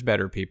podcast. There's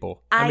better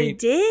people. I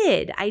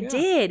did.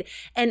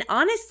 And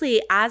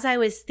honestly, as I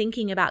was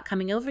thinking about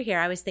coming over here,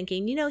 I was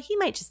thinking, he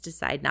might just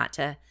decide not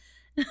to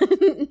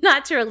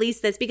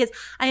release this, because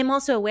I am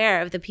also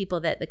aware of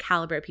the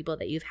caliber of people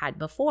that you've had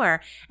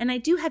before. And I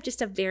do have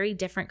just a very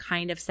different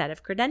kind of set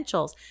of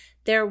credentials.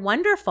 They're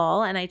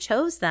wonderful and I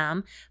chose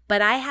them,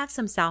 but I have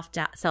some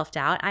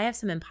self-doubt. I have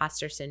some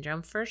imposter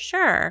syndrome for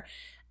sure.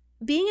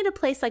 Being in a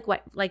place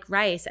like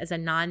Rice as a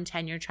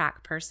non-tenure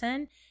track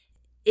person,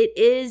 it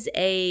is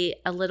a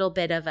little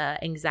bit of a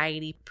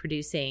anxiety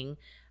producing,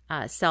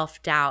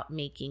 self-doubt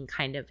making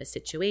kind of a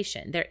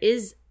situation.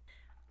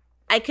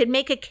 I could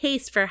make a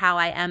case for how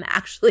I am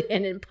actually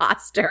an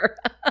imposter.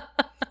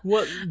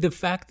 Well, the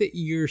fact that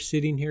you're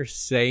sitting here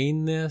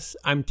saying this,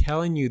 I'm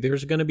telling you,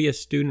 there's going to be a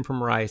student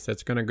from Rice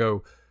that's going to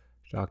go,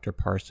 Dr.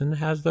 Parsons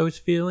has those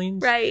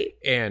feelings. Right.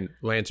 And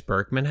Lance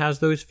Berkman has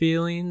those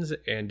feelings.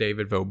 And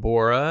David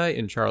Vobora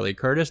and Charlie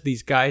Curtis,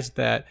 these guys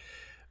that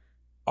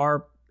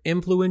are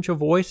influential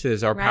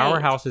voices, are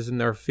powerhouses in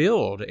their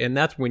field. And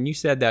that's when you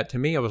said that to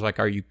me, I was like,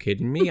 are you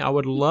kidding me? I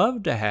would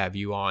love to have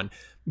you on.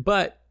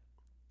 But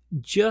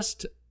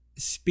just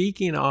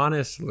speaking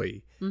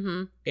honestly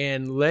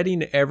and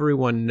letting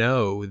everyone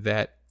know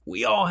that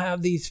we all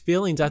have these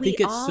feelings. I think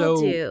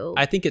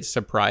it's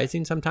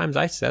surprising sometimes.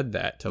 I said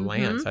that to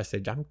Lance. I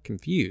said, I'm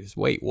confused.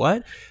 Wait,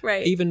 what?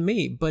 Right. Even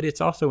me. But it's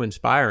also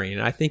inspiring.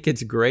 And I think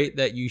it's great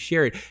that you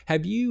share it.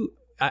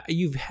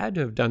 You've had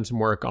to have done some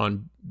work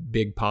on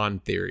big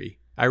pond theory.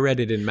 I read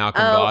it in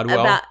Malcolm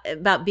Gladwell.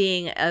 About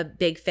being a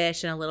big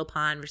fish in a little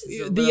pond versus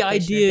a little the fish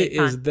idea in a big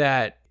pond. is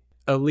that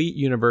elite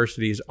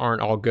universities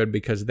aren't all good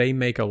because they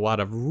make a lot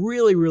of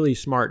really, really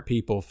smart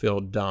people feel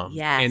dumb.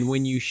 Yes. And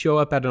when you show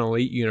up at an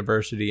elite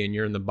university and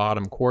you're in the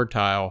bottom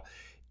quartile,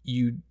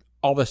 you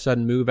all of a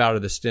sudden move out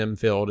of the STEM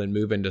field and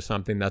move into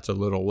something that's a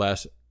little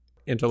less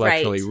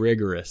intellectually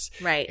rigorous.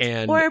 Right.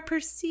 And or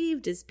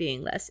perceived as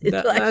being less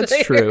intellectually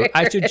that's true. rigorous.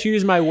 I should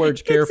choose my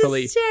words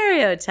carefully. It's a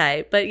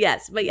stereotype. But yeah,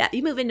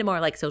 you move into more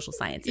like social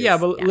sciences. Yeah,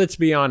 but let's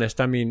be honest.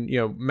 I mean,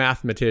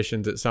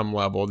 mathematicians at some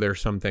level,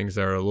 there's some things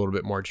that are a little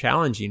bit more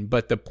challenging.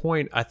 But the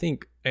point, I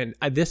think, and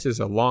this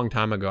is a long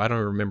time ago, I don't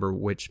remember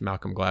which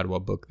Malcolm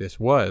Gladwell book this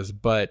was,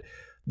 but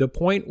the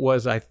point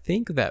was, I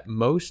think that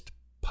most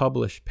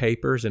published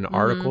papers and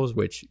articles,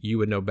 which you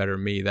would know better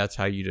than me, that's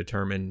how you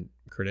determine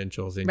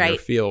credentials in your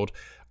field,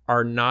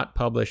 are not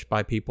published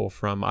by people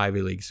from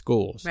Ivy League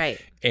schools.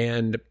 Right.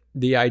 And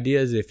the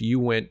idea is if you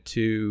went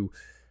to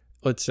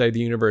let's say, the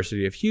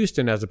University of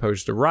Houston as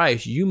opposed to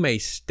Rice, you may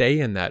stay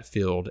in that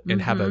field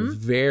and have a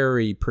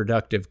very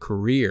productive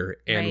career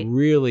and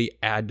really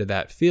add to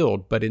that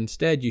field. But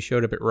instead, you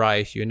showed up at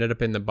Rice, you ended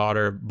up in the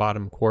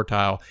bottom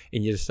quartile,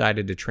 and you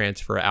decided to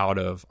transfer out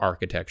of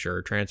architecture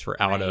or transfer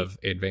out of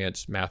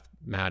advanced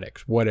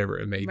mathematics, whatever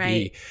it may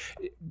be.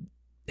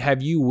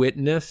 Have you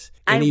witnessed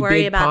any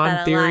big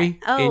pond theory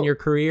in your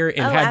career?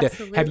 And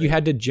have you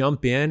had to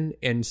jump in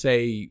and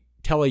say,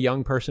 tell a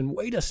young person,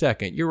 wait a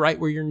second, you're right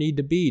where you need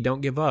to be.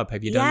 Don't give up.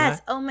 Have you done that?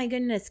 Yes. Oh my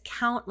goodness.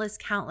 Countless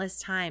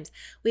times.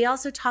 We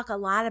also talk a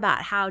lot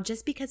about how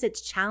just because it's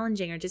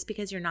challenging or just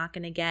because you're not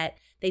going to get,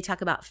 they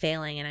talk about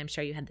failing, and I'm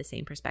sure you had the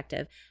same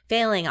perspective.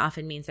 Failing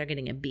often means they're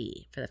getting a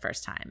B for the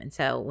first time. And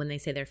so when they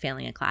say they're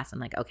failing a class, I'm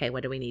like, okay,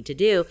 what do we need to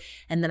do?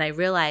 And then I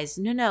realized,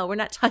 no, we're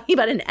not talking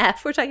about an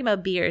F. We're talking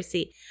about B or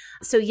C.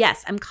 So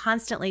yes, I'm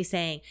constantly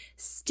saying,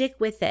 stick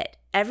with it.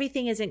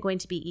 Everything isn't going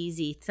to be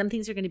easy. Some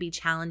things are going to be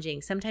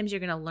challenging. Sometimes you're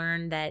going to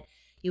learn that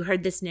you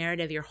heard this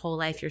narrative your whole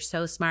life. You're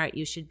so smart.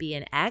 You should be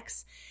an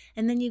X.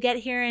 And then you get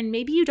here and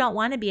maybe you don't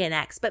want to be an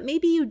X, but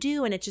maybe you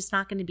do. And it's just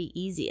not going to be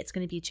easy. It's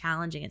going to be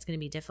challenging. It's going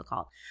to be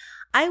difficult.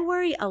 I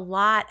worry a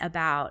lot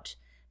about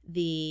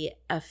the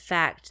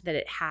effect that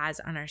it has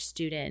on our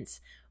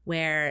students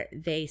where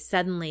they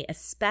suddenly,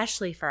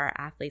 especially for our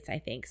athletes, I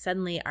think,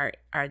 suddenly are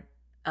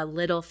a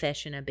little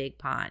fish in a big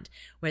pond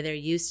where they're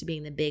used to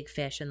being the big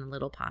fish in the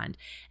little pond,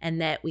 and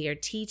that we are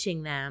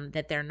teaching them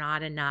that they're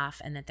not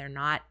enough and that they're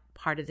not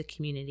part of the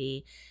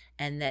community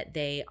and that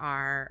they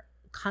are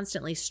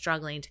constantly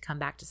struggling to come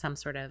back to some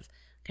sort of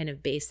kind of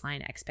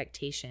baseline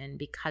expectation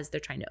because they're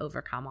trying to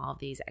overcome all of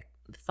these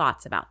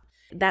thoughts about.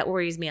 That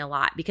worries me a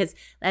lot because,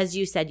 as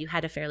you said, you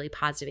had a fairly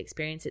positive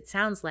experience, it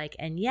sounds like,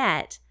 and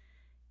yet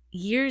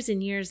years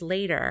and years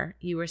later,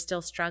 you were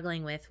still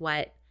struggling with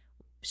what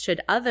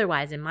should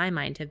otherwise, in my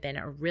mind, have been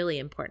a really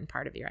important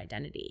part of your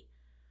identity.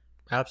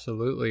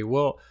 Absolutely.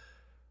 Well,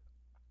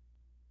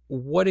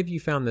 what have you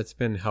found that's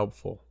been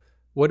helpful?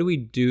 What do we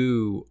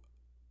do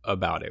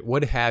about it?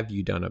 What have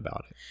you done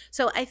about it?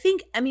 So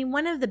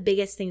one of the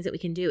biggest things that we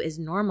can do is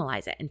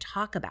normalize it and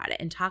talk about it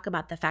and talk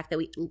about the fact that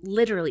we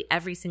literally,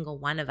 every single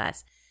one of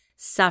us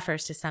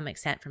suffers to some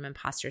extent from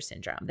imposter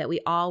syndrome, that we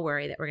all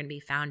worry that we're going to be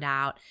found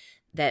out,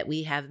 that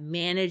we have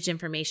managed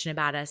information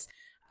about us,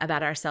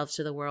 about ourselves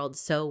to the world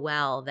so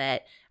well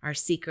that our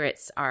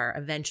secrets are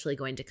eventually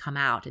going to come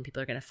out and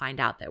people are going to find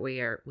out that we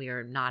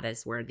are not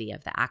as worthy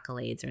of the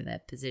accolades or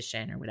the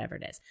position or whatever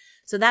it is.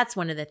 So that's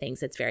one of the things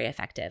that's very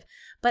effective.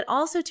 But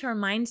also to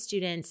remind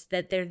students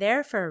that they're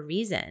there for a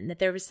reason, that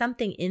there was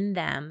something in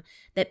them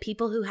that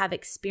people who have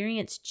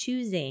experience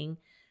choosing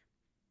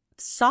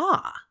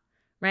saw,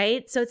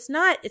 right? So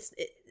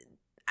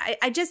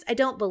I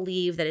don't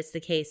believe that it's the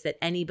case that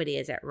anybody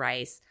is at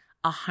Rice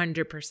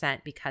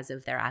 100% because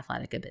of their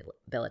athletic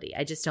ability.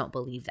 I just don't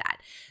believe that.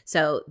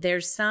 So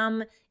there's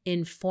some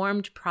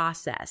informed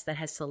process that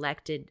has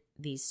selected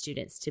these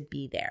students to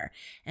be there,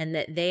 and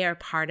that they are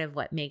part of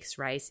what makes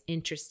Rice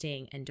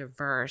interesting and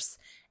diverse,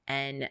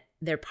 and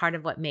they're part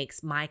of what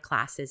makes my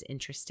classes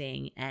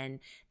interesting, and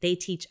they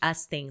teach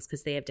us things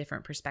because they have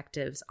different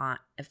perspectives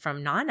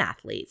from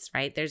non-athletes,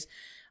 right? There's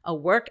a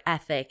work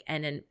ethic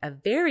and a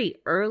very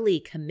early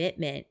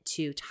commitment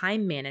to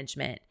time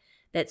management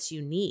that's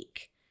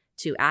unique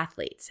to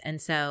athletes. And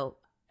so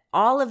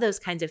all of those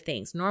kinds of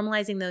things,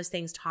 normalizing those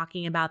things,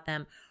 talking about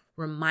them,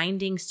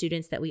 reminding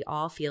students that we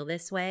all feel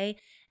this way,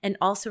 and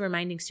also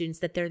reminding students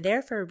that they're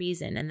there for a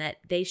reason and that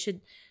they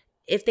should,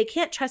 if they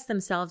can't trust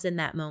themselves in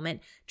that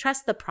moment,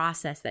 trust the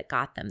process that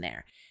got them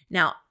there.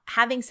 Now,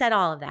 having said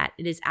all of that,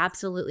 it is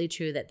absolutely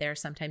true that there are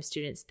sometimes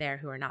students there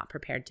who are not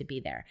prepared to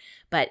be there.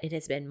 But it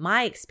has been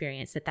my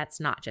experience that that's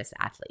not just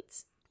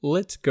athletes.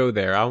 Let's go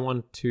there. I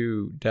want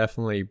to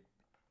definitely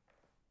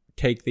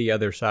take the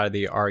other side of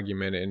the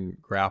argument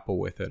and grapple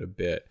with it a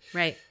bit.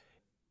 Right.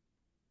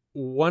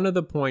 One of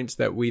the points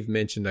that we've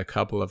mentioned a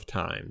couple of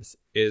times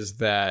is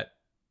that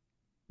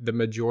the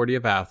majority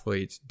of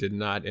athletes did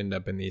not end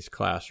up in these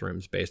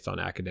classrooms based on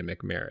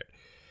academic merit.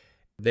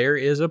 There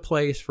is a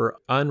place for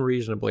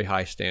unreasonably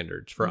high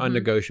standards, for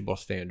unnegotiable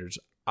standards.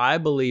 I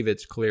believe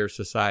it's clear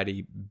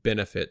society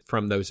benefit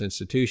from those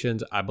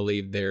institutions. I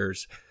believe there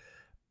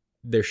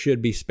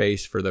should be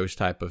space for those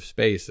type of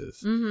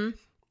spaces. Mm-hmm.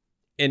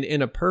 And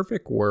in a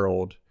perfect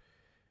world,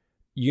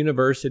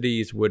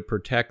 universities would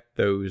protect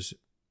those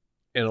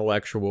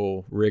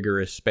intellectual,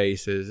 rigorous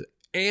spaces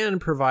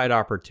and provide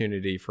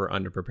opportunity for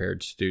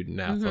underprepared student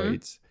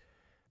athletes.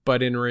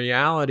 But in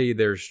reality,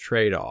 there's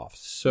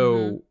trade-offs.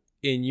 So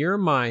in your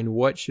mind,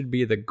 what should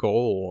be the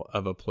goal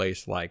of a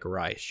place like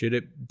Rice?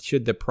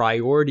 Should the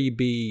priority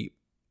be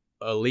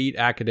elite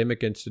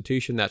academic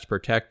institution that's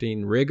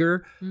protecting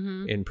rigor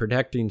and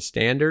protecting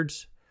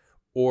standards,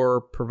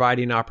 or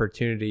providing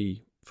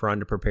opportunity for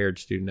underprepared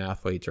student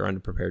athletes or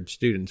underprepared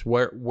students?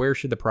 Where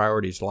should the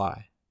priorities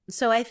lie?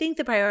 So I think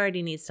the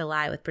priority needs to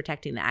lie with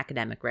protecting the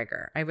academic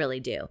rigor. I really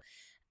do.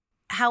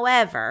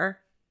 However,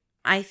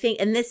 I think,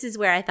 and this is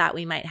where I thought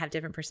we might have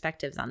different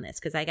perspectives on this,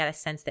 because I got a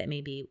sense that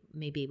maybe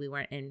we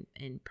weren't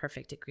in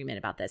perfect agreement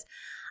about this.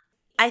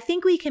 I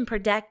think we can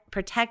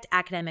protect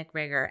academic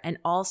rigor and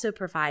also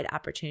provide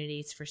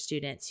opportunities for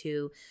students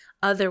who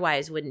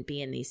otherwise wouldn't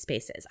be in these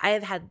spaces. I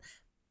have had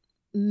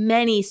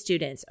many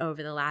students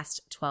over the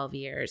last 12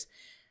 years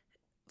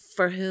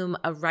for whom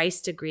a Rice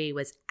degree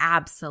was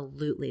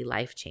absolutely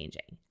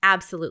life-changing,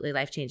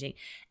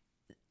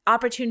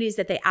 opportunities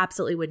that they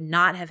absolutely would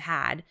not have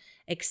had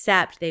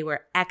except they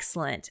were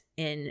excellent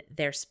in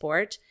their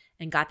sport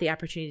and got the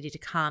opportunity to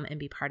come and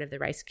be part of the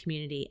Rice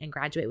community and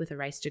graduate with a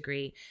Rice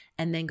degree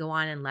and then go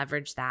on and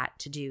leverage that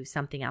to do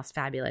something else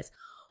fabulous,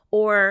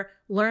 or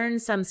learn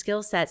some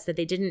skill sets that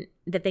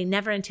they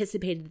never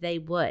anticipated they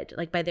would.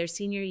 Like by their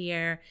senior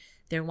year,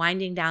 they're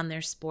winding down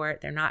their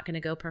sport, they're not going to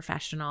go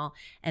professional,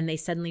 and they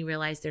suddenly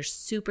realize they're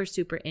super,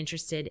 super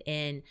interested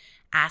in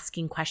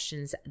asking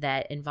questions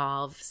that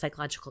involve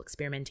psychological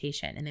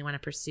experimentation, and they want to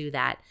pursue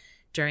that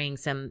during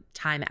some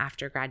time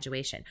after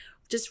graduation.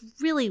 Just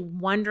really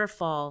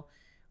wonderful,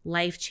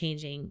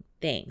 life-changing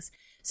things.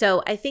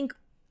 So I think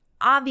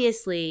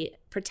obviously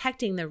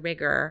protecting the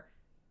rigor,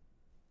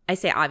 I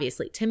say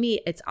obviously, to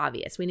me it's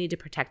obvious. We need to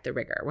protect the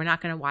rigor. We're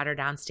not going to water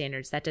down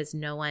standards. That does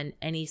no one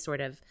any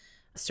sort of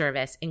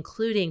service,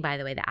 including, by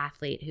the way, the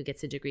athlete who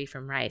gets a degree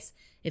from Rice.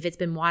 If it's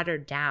been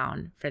watered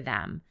down for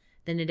them,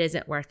 then it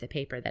isn't worth the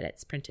paper that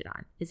it's printed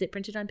on. Is it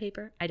printed on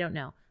paper? I don't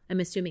know. I'm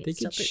assuming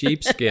it's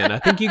sheepskin. I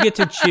think you get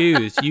to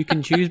choose. You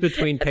can choose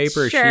between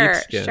paper or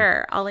sheepskin.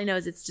 Sure. All I know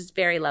is it's just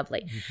very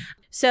lovely. Mm-hmm.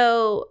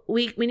 So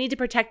we need to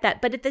protect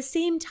that. But at the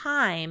same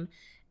time,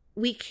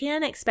 we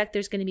can expect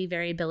there's going to be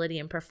variability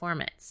in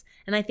performance.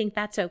 And I think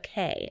that's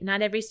okay.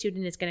 Not every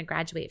student is going to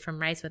graduate from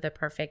Rice with a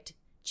perfect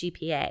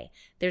GPA.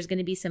 There's going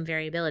to be some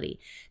variability.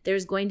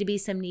 There's going to be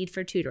some need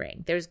for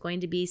tutoring. There's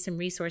going to be some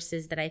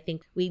resources that I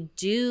think we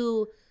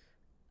do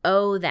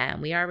owe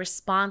them. We are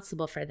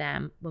responsible for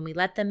them. When we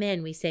let them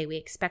in, we say, we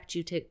expect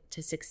you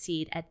to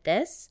succeed at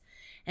this.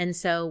 And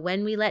so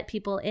when we let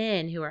people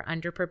in who are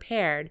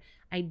underprepared,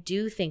 I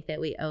do think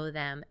that we owe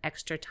them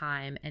extra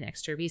time and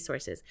extra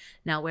resources.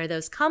 Now, where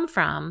those come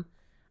from,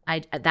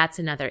 that's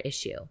another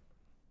issue.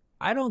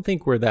 I don't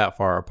think we're that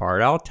far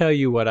apart. I'll tell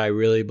you what I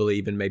really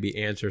believe and maybe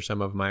answer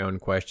some of my own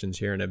questions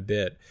here in a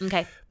bit.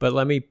 Okay. But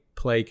let me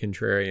play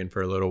contrarian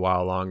for a little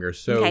while longer.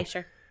 So, okay,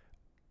 sure.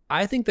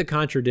 I think the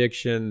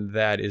contradiction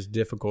that is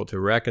difficult to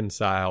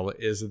reconcile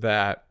is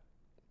that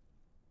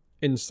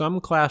in some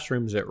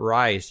classrooms at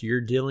Rice,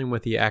 you're dealing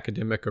with the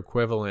academic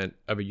equivalent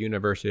of a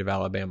University of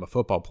Alabama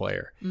football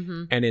player.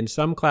 Mm-hmm. And in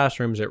some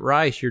classrooms at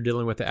Rice, you're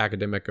dealing with the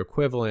academic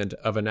equivalent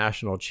of a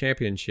national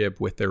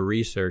championship with their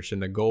research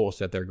and the goals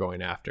that they're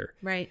going after.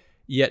 Right.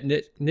 Yet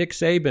Nick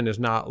Saban is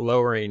not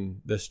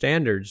lowering the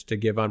standards to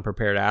give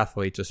unprepared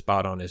athletes a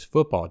spot on his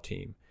football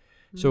team.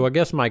 So I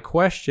guess my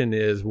question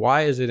is,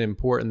 why is it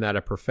important that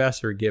a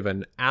professor give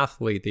an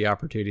athlete the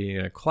opportunity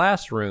in a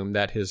classroom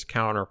that his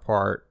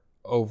counterpart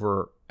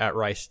over at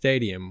Rice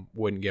Stadium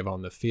wouldn't give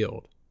on the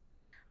field?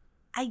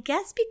 I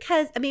guess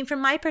because,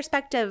 from my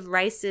perspective,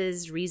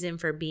 Rice's reason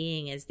for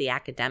being is the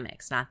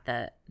academics, not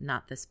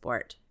the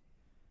sport.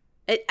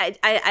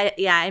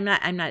 I'm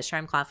not sure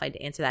I'm qualified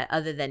to answer that,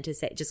 other than to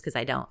say, just because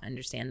I don't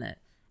understand the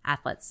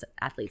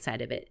athlete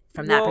side of it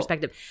from that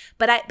perspective.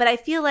 But I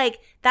feel like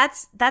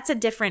that's a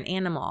different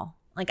animal.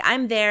 Like,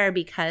 I'm there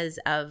because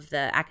of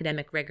the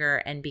academic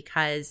rigor and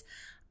because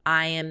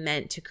I am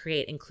meant to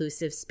create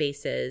inclusive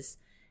spaces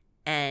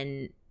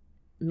and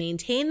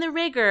maintain the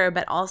rigor,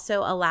 but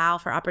also allow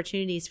for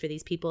opportunities for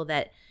these people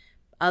that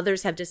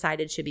others have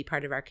decided should be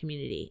part of our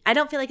community. I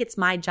don't feel like it's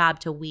my job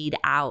to weed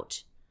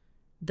out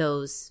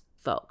those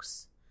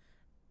folks.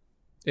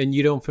 And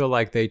you don't feel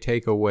like they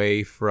take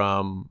away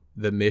from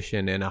the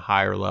mission in a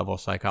higher level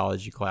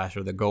psychology class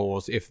or the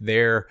goals if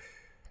they're,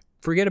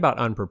 forget about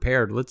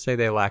unprepared, let's say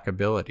they lack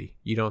ability.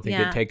 You don't think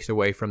it takes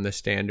away from the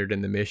standard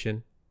and the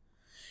mission?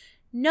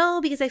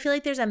 No, because I feel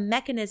like there's a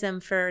mechanism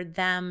for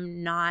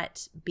them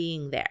not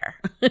being there.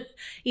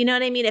 You know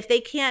what I mean? If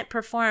they can't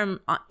perform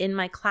in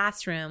my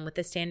classroom with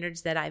the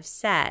standards that I've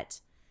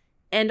set,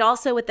 and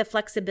also with the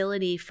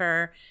flexibility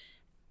for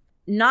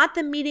not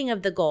the meeting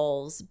of the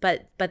goals,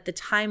 but the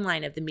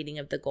timeline of the meeting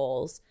of the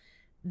goals,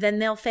 then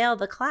they'll fail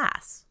the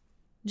class.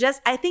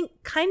 Just, I think,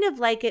 kind of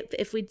like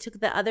if we took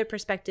the other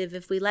perspective,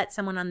 if we let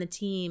someone on the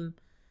team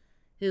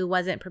who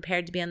wasn't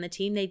prepared to be on the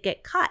team, they'd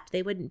get cut.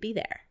 They wouldn't be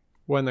there.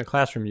 Well, in the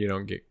classroom, you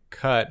don't get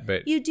cut,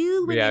 but you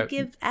do when you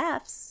give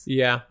Fs.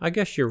 Yeah, I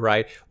guess you're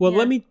right. Well,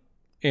 let me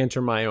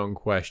answer my own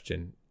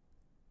question.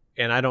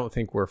 And I don't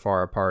think we're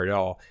far apart at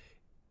all.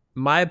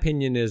 My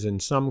opinion is, in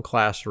some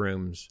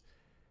classrooms,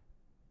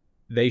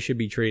 they should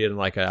be treated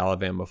like an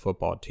Alabama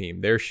football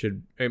team. There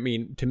should,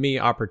 to me,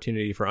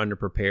 opportunity for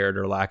underprepared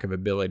or lack of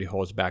ability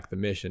holds back the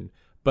mission.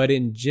 But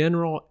in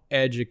general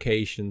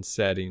education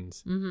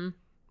settings,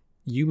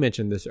 you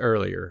mentioned this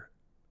earlier,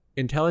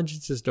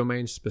 intelligence is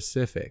domain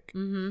specific.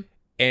 Mm-hmm.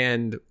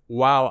 And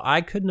while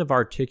I couldn't have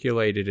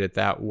articulated it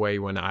that way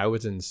when I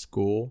was in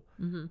school,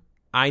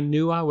 I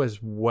knew I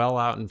was well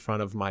out in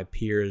front of my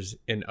peers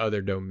in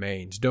other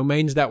domains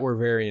that were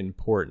very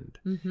important.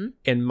 Mm-hmm.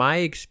 And my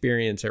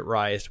experience at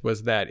Rice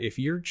was that if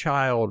your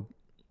child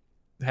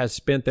has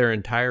spent their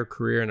entire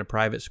career in a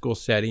private school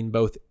setting,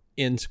 both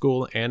in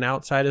school and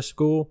outside of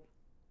school,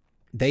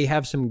 they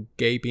have some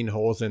gaping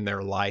holes in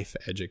their life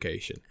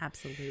education.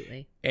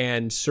 Absolutely.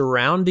 And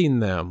surrounding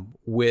them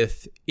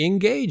with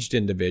engaged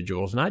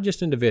individuals, not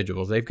just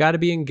individuals, they've got to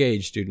be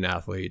engaged student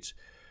athletes,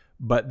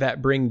 but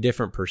that bring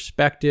different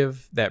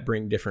perspective, that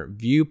bring different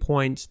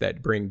viewpoints,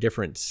 that bring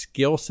different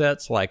skill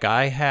sets like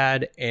I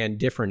had, and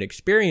different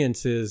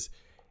experiences,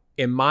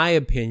 in my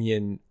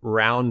opinion,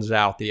 rounds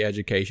out the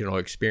educational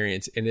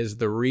experience and is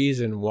the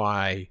reason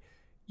why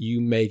you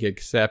make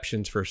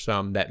exceptions for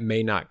some that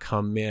may not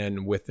come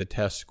in with the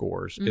test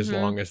scores as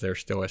long as they're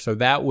still. So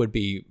that would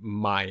be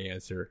my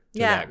answer to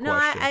that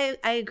question.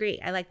 I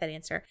agree. I like that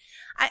answer.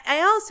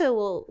 I also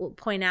will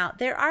point out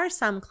there are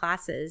some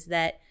classes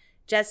that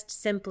just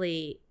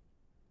simply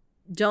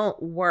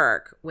don't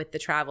work with the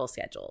travel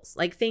schedules.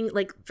 Like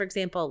for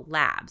example,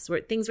 labs,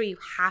 where you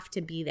have to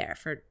be there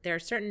for. There are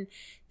certain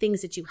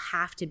things that you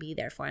have to be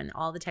there for, and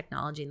all the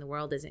technology in the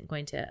world isn't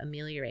going to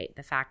ameliorate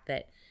the fact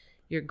that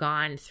you're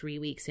gone 3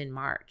 weeks in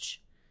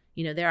March.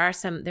 You know, there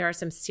are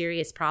some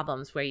serious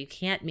problems where you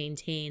can't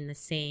maintain the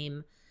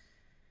same.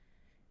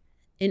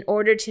 In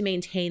order to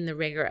maintain the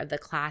rigor of the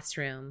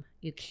classroom,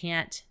 you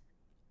can't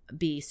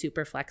be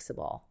super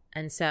flexible.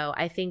 And so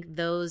I think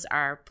those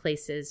are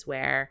places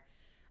where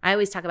I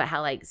always talk about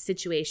how like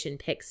situation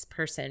picks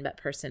person, but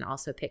person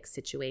also picks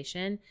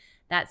situation.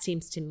 That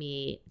seems to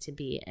me to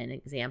be an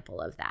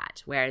example of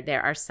that, where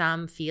there are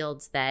some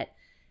fields that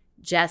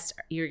just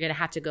you're going to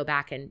have to go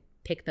back and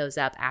pick those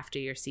up after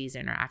your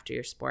season or after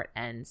your sport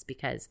ends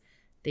because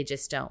they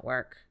just don't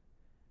work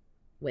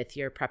with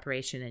your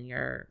preparation and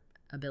your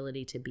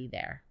ability to be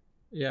there.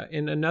 Yeah.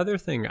 And another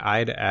thing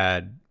I'd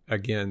add,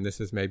 again,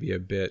 this is maybe a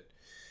bit,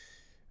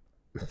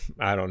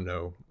 I don't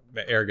know,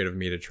 arrogant of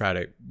me to try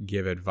to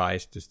give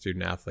advice to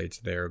student athletes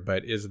there,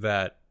 but is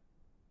that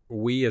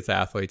we as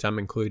athletes, I'm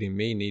including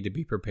me, need to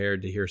be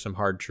prepared to hear some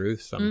hard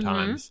truths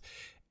sometimes.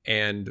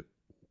 And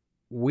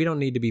we don't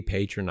need to be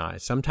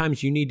patronized.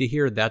 Sometimes you need to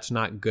hear that's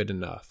not good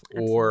enough.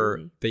 Absolutely. Or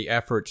the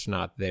effort's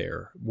not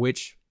there,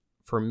 which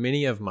for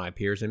many of my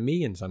peers and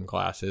me in some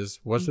classes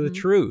was the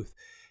truth.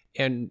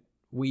 And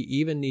we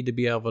even need to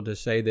be able to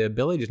say the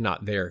ability is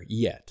not there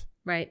yet.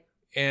 Right.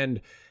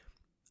 And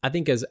I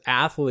think as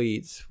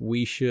athletes,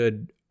 we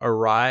should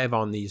arrive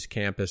on these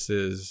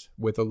campuses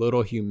with a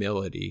little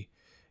humility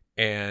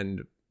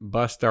and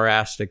bust our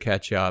ass to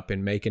catch up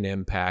and make an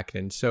impact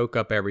and soak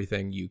up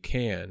everything you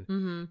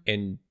can.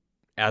 And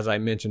as I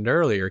mentioned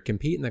earlier,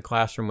 compete in the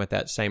classroom with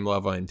that same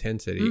level of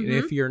intensity. And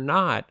if you're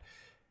not,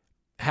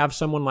 have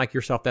someone like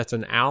yourself that's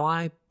an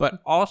ally,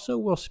 but also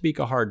will speak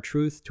a hard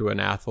truth to an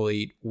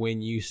athlete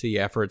when you see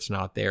effort's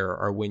not there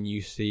or when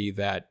you see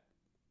that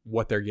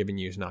what they're giving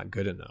you is not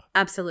good enough.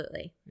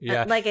 Absolutely.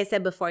 Yeah. Like I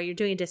said before, you're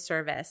doing a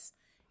disservice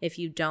if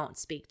you don't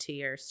speak to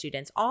your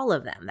students, all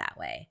of them, that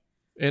way.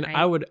 And right?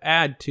 I would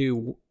add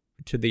to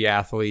the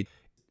athlete,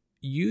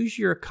 use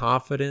your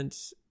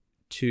confidence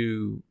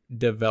to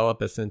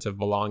develop a sense of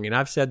belonging.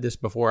 I've said this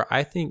before.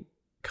 I think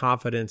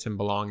confidence and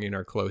belonging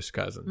are close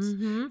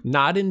cousins.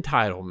 Not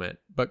entitlement,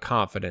 but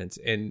confidence.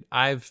 And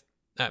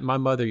my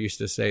mother used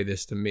to say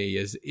this to me,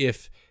 is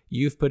if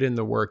you've put in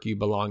the work, you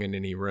belong in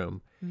any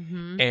room.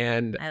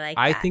 And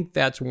I think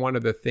that's one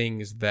of the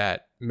things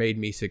that made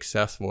me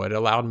successful. It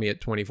allowed me at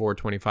 24,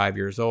 25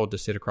 years old to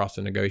sit across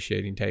the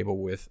negotiating table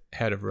with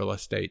head of real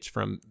estates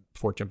from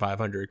Fortune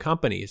 500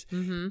 companies,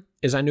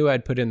 is I knew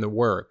I'd put in the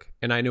work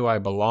and I knew I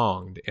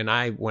belonged. And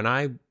when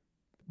I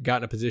got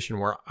in a position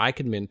where I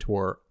could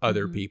mentor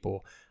other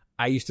people,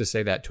 I used to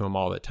say that to them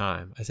all the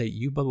time. I say,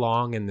 you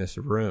belong in this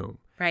room.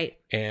 Right.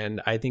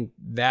 And I think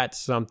that's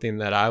something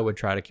that I would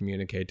try to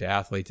communicate to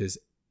athletes is,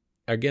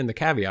 again, the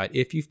caveat,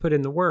 if you've put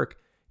in the work,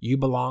 you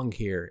belong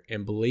here,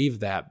 and believe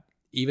that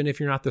even if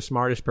you're not the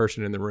smartest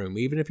person in the room,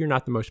 even if you're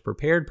not the most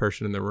prepared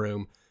person in the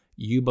room,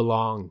 you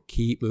belong.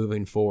 Keep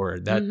moving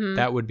forward.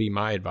 That would be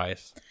my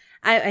advice.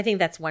 I think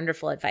that's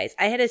wonderful advice.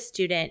 I had a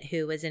student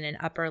who was in an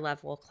upper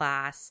level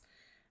class.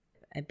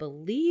 I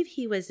believe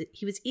he was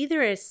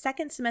either a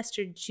second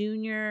semester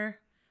junior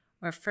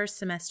or first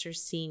semester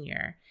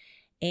senior,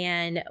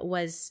 and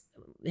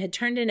had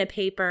turned in a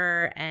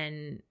paper,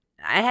 and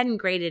I hadn't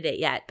graded it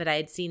yet, but I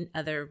had seen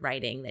other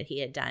writing that he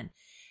had done.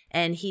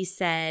 And he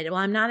said, well,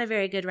 I'm not a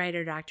very good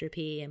writer, Dr.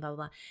 P, and blah, blah,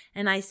 blah.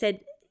 And I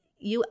said,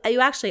 you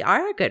actually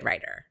are a good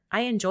writer.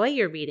 I enjoy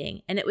your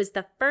reading. And it was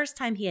the first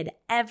time he had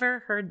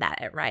ever heard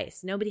that at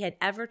Rice. Nobody had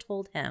ever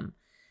told him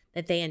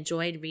that they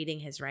enjoyed reading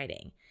his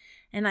writing.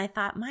 And I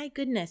thought, my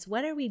goodness,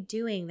 what are we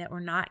doing that we're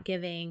not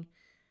giving,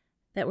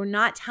 that we're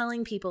not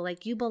telling people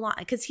like you belong?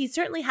 Because he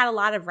certainly had a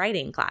lot of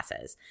writing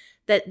classes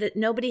that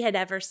nobody had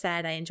ever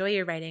said, I enjoy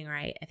your writing, or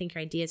I think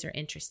your ideas are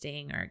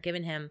interesting, or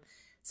given him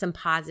some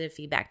positive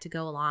feedback to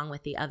go along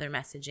with the other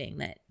messaging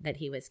that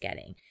he was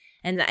getting.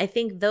 And I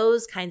think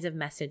those kinds of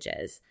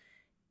messages,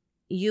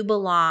 you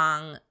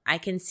belong, I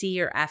can see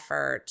your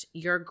effort,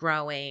 you're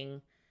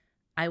growing,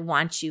 I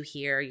want you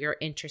here, you're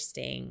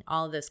interesting,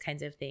 all of those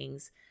kinds of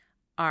things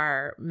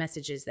are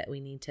messages that we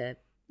need to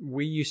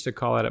We used to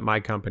call it at my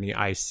company,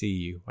 I see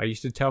you. I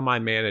used to tell my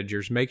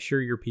managers, make sure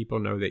your people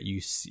know that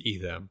you see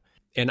them.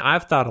 And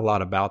I've thought a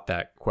lot about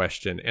that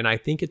question. And I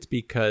think it's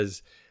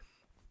because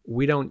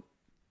we don't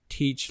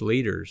teach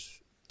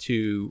leaders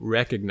to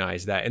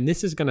recognize that. And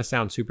this is going to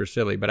sound super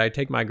silly, but I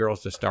take my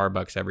girls to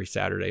Starbucks every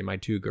Saturday, my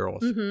 2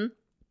 girls. Mm-hmm.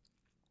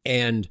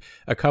 And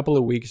a couple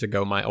of weeks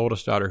ago, my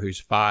oldest daughter, who's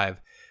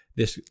 5,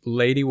 this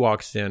lady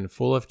walks in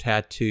full of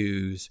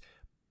tattoos,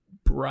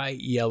 bright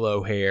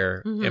yellow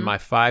hair. Mm-hmm. And my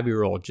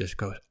 5-year-old just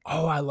goes,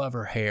 oh, I love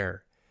her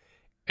hair.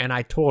 And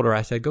I told her,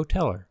 I said, go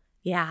tell her.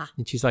 Yeah.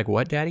 And she's like,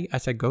 what, Daddy? I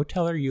said, go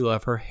tell her you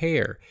love her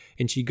hair.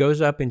 And she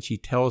goes up and she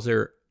tells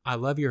her, I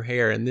love your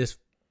hair. And it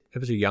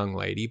was a young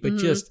lady, but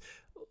just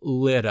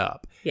lit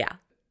up. Yeah.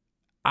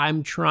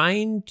 I'm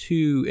trying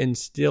to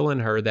instill in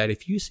her that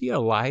if you see a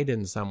light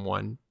in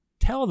someone,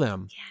 tell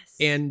them. Yes.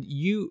 And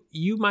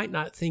you might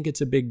not think it's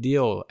a big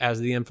deal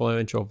as the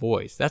influential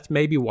voice. That's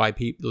maybe why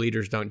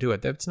leaders don't do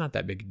it. That's not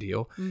that big a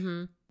deal.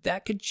 Mm-hmm.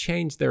 That could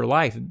change their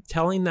life.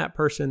 Telling that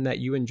person that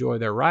you enjoy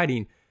their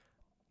writing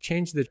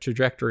change the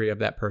trajectory of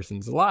that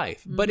person's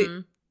life. Mm-hmm. But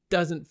it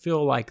doesn't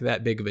feel like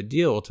that big of a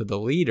deal to the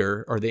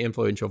leader or the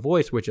influential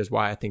voice, which is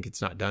why I think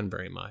it's not done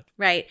very much.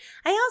 Right.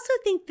 I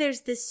also think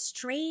there's this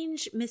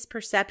strange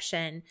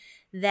misperception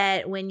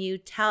that when you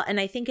tell, and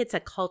I think it's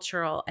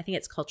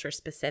culture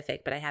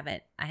specific, but I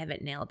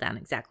haven't nailed down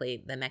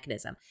exactly the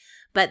mechanism.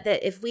 But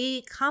that if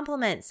we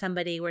compliment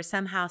somebody, we're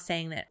somehow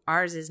saying that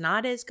ours is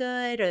not as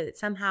good, or that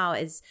somehow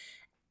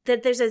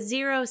that there's a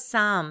zero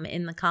sum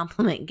in the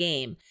compliment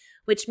game,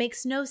 which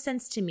makes no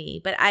sense to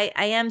me. But I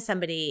am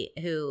somebody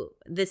who,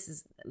 this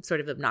is sort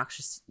of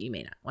obnoxious, you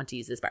may not want to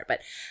use this part, but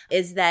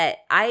is that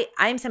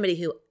I'm somebody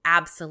who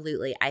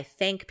absolutely, I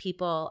thank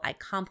people, I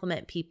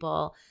compliment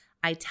people,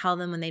 I tell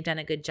them when they've done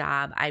a good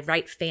job. I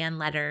write fan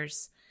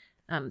letters.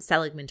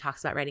 Seligman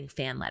talks about writing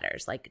fan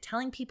letters, like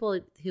telling people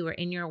who are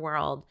in your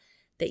world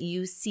that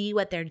you see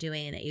what they're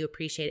doing and that you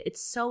appreciate it.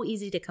 It's so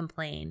easy to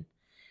complain,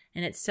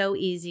 and it's so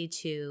easy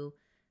to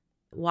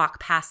walk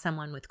past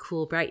someone with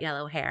cool, bright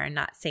yellow hair and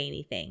not say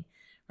anything,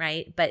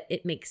 right? But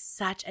it makes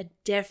such a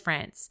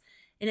difference.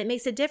 And it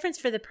makes a difference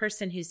for the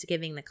person who's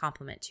giving the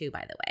compliment too,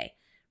 by the way,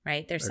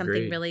 right? There's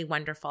something really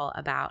wonderful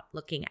about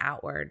looking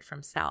outward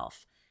from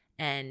self,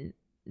 and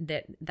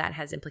that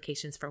has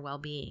implications for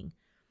well-being.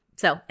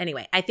 So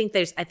anyway, I think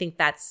that's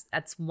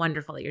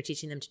wonderful that you're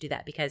teaching them to do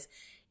that, because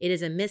it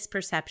is a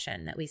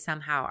misperception that we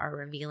somehow are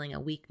revealing a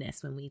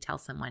weakness when we tell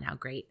someone how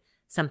great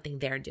something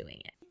they're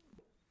doing it.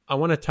 I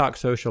want to talk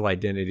social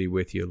identity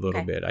with you a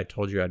little bit. I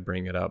told you I'd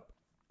bring it up.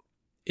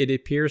 It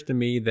appears to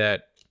me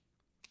that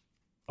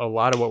a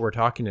lot of what we're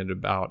talking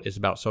about is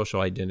about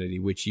social identity,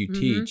 which you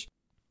teach.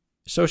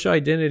 Social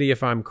identity,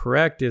 if I'm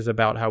correct, is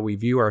about how we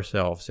view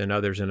ourselves and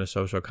others in a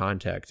social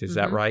context. Is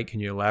that right?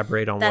 Can you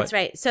elaborate on That's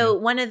right.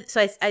 So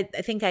I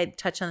think I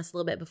touched on this a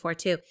little bit before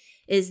too,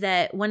 is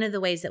that one of the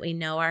ways that we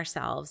know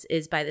ourselves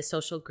is by the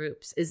social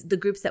groups, is the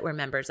groups that we're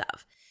members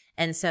of.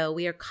 And so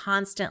we are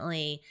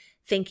constantly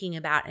thinking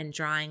about and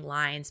drawing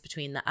lines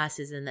between the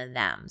us's and the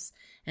thems.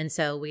 And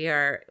so we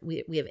have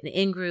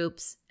in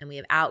groups and we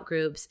have out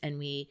groups, and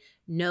we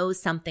know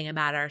something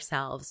about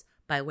ourselves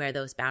by where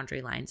those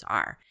boundary lines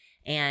are.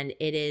 And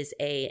it is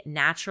a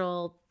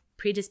natural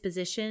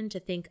predisposition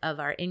to think of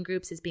our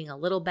in-groups as being a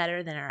little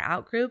better than our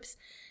out-groups,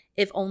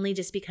 if only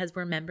just because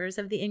we're members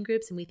of the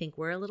in-groups and we think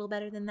we're a little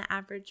better than the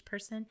average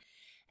person.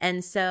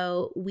 And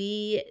so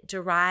we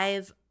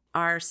derive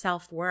our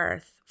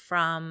self-worth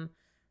from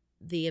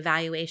the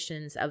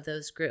evaluations of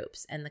those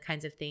groups and the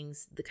kinds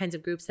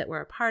of groups that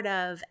we're a part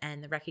of,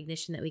 and the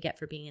recognition that we get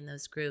for being in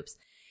those groups.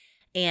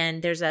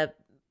 And there's a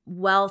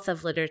wealth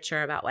of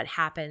literature about what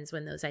happens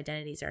when those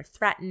identities are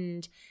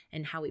threatened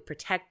and how we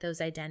protect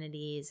those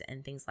identities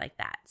and things like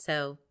that.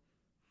 So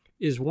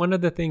is one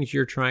of the things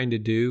you're trying to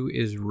do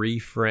is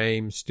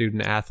reframe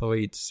student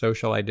athletes'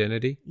 social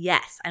identity?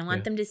 Yes. I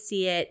want them to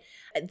see it.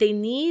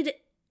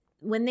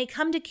 When they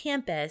come to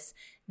campus,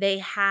 they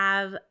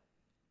have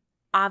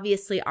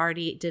obviously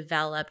already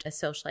developed a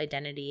social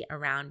identity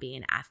around being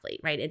an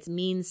athlete, right? It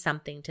means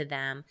something to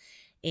them.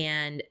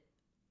 And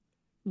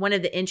one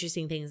of the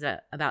interesting things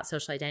about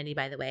social identity,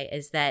 by the way,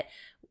 is that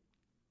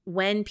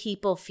when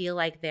people feel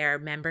like their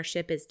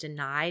membership is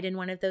denied in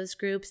one of those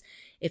groups,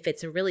 if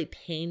it's a really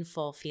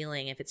painful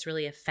feeling, if it's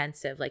really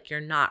offensive, like you're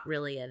not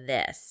really a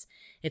this,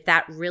 if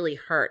that really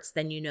hurts,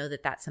 then you know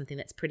that that's something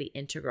that's pretty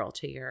integral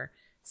to your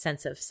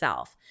sense of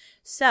self.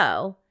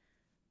 So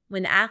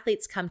when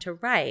athletes come to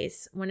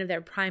Rice, one of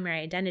their primary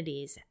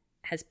identities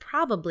has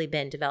probably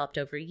been developed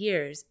over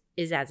years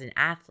is as an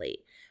athlete.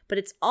 But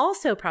it's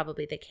also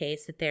probably the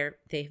case that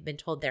they've been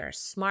told they're a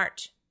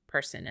smart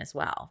person as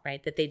well,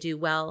 right? That they do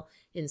well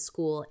in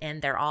school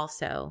and they're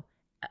also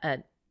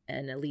an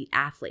elite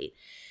athlete.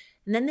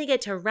 And then they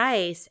get to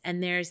Rice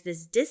and there's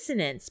this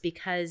dissonance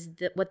because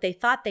what they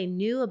thought they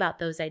knew about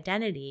those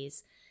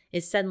identities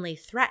is suddenly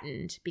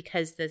threatened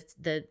because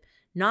the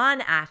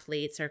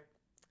non-athletes are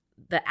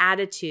the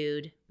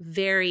attitude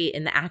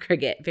in the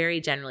aggregate, very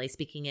generally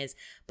speaking, is,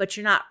 but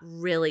you're not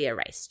really a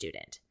Rice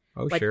student.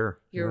 Oh, sure.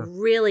 You're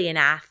really an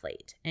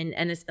athlete. And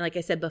it's, like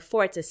I said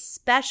before, it's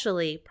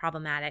especially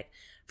problematic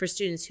for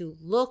students who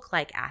look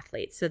like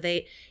athletes. So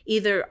they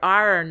either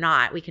are or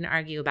not. We can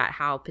argue about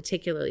how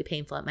particularly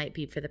painful it might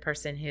be for the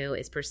person who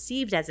is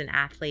perceived as an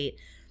athlete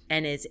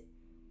and is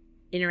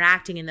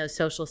interacting in those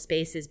social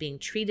spaces, being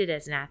treated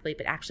as an athlete,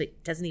 but actually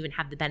doesn't even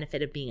have the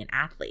benefit of being an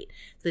athlete.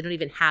 So they don't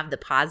even have the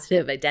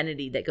positive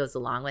identity that goes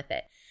along with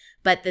it.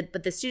 But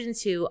the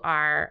students who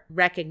are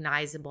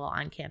recognizable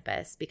on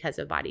campus because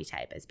of body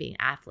type as being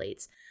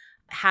athletes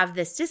have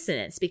this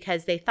dissonance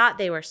because they thought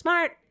they were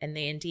smart, and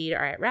they indeed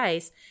are at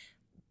Rice,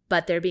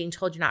 but they're being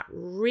told you're not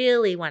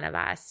really one of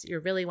us,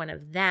 you're really one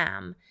of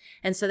them.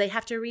 And so they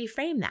have to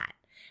reframe that.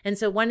 And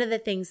so one of the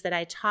things that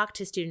I talk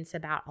to students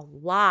about a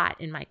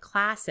lot in my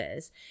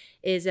classes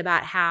is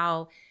about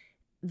how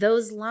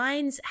those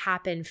lines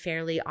happen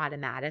fairly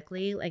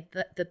automatically. Like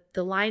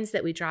the lines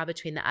that we draw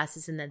between the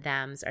us's and the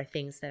thems are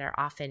things that are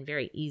often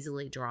very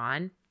easily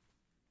drawn,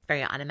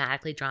 very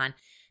automatically drawn.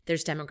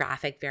 There's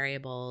demographic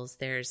variables,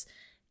 there's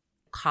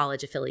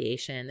college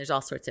affiliation, there's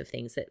all sorts of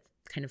things that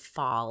kind of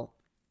fall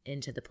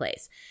into the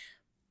place.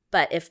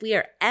 But if we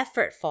are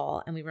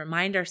effortful and we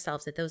remind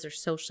ourselves that those are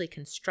socially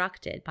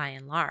constructed by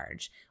and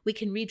large, we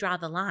can redraw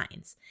the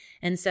lines.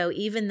 And so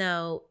even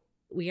though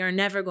we are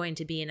never going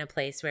to be in a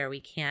place where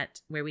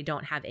we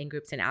don't have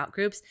in-groups and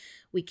out-groups,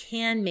 we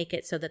can make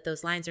it so that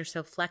those lines are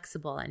so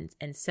flexible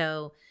and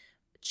so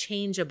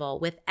changeable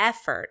with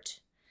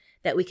effort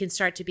that we can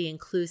start to be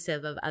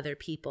inclusive of other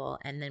people,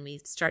 and then we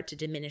start to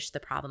diminish the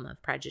problem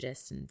of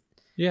prejudice and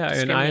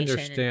and I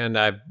understand.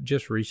 I've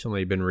just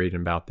recently been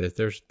reading about this.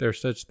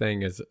 There's such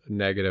thing as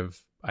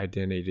negative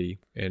identity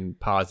and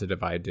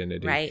positive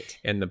identity. Right.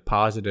 And the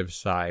positive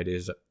side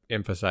is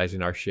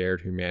emphasizing our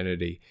shared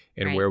humanity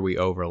and where we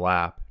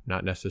overlap,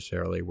 not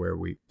necessarily where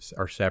we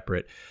are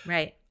separate.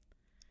 Right.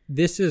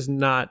 This is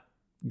not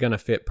going to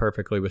fit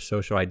perfectly with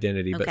social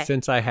identity, but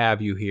since I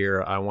have you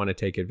here, I want to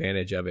take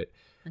advantage of it.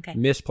 Okay.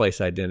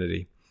 Misplaced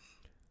identity.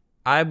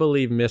 I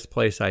believe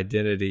misplaced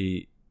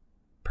identity,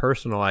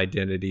 personal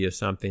identity, is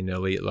something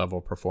elite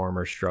level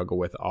performers struggle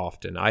with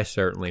often. I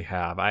certainly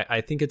have.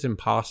 I think it's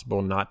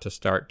impossible not to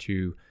start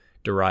to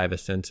derive a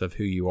sense of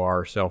who you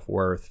are,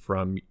 self-worth,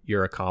 from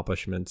your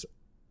accomplishments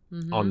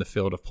on the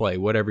field of play,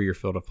 whatever your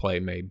field of play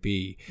may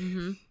be.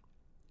 Mm-hmm.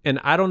 And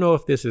I don't know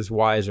if this is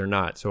wise or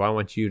not, so I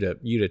want you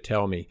to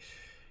tell me.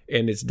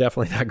 And it's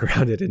definitely not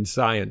grounded in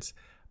science.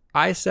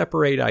 I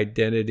separate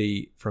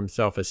identity from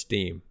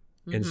self-esteem.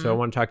 And so I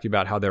want to talk to you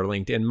about how they're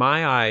linked. In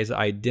my eyes,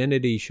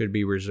 identity should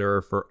be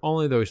reserved for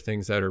only those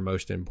things that are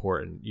most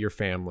important: your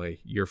family,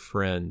 your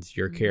friends,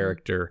 your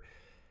character.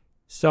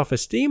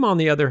 Self-esteem, on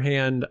the other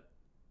hand,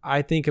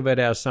 I think of it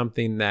as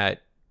something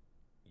that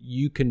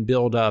you can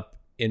build up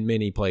in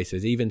many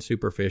places, even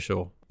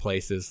superficial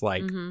places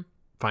like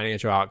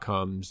financial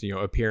outcomes,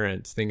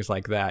 appearance, things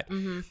like that.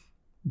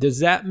 Does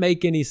that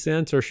make any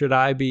sense, or should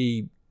I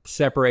be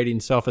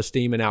separating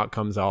self-esteem and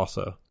outcomes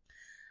also?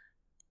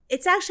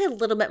 It's actually a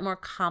little bit more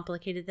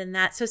complicated than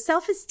that. So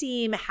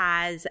self-esteem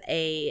has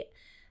a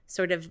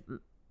sort of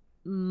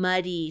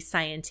muddy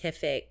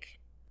scientific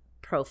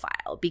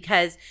profile,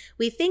 because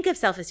we think of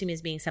self-esteem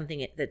as being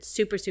something that's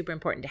super, super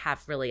important to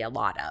have really a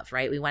lot of,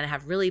 right? We want to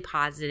have really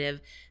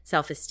positive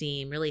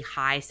self-esteem, really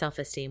high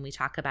self-esteem. We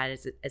talk about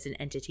it as an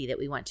entity that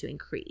we want to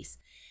increase.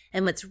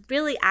 And what's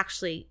really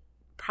actually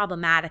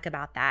problematic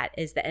about that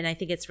is that, and I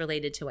think it's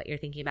related to what you're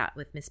thinking about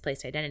with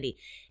misplaced identity,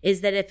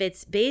 is that if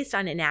it's based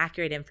on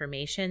inaccurate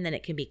information, then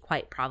it can be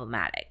quite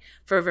problematic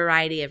for a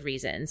variety of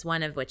reasons.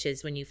 One of which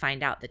is when you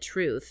find out the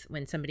truth,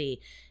 when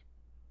somebody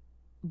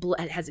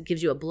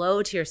gives you a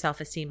blow to your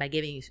self-esteem by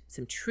giving you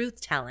some truth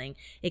telling,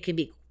 it can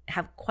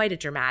have quite a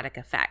dramatic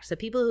effect. So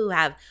people who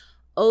have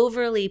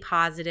overly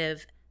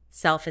positive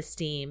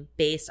self-esteem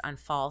based on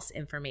false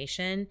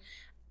information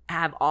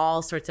have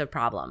all sorts of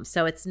problems.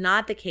 So it's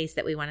not the case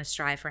that we want to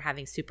strive for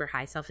having super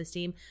high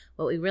self-esteem.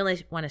 What we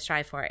really want to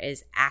strive for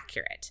is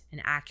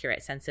an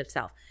accurate sense of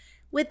self,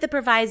 with the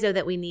proviso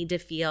that we need to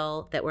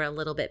feel that we're a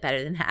little bit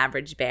better than the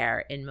average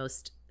bear in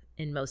most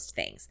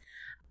things,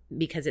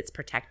 because it's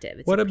protective.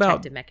 It's a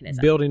protective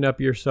mechanism. Building up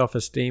your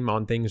self-esteem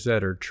on things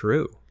that are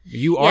true?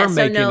 You are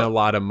making a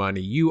lot of money.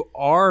 You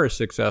are a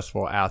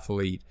successful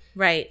athlete.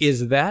 Right.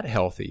 Is that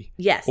healthy?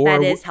 Yes,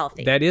 that is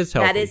healthy. That is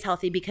healthy. That is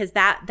healthy, because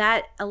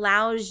that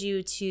allows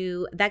you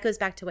to, that goes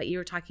back to what you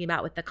were talking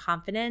about with the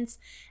confidence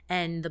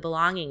and the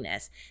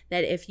belongingness,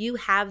 that if you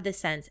have the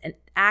sense, an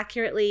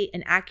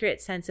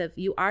accurate sense of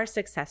you are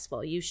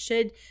successful,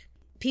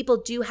 people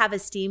do have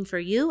esteem for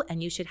you,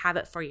 and you should have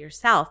it for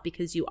yourself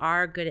because you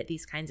are good at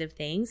these kinds of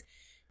things,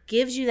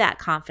 gives you that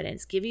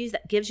confidence, gives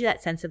you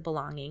that sense of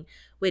belonging,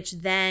 which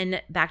then,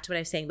 back to what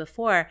I was saying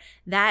before,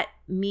 that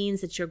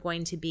means that you're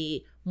going to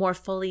be more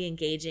fully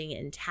engaging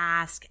in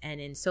task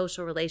and in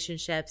social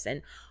relationships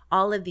and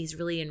all of these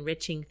really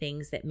enriching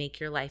things that make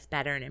your life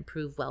better and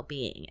improve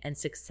well-being and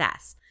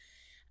success.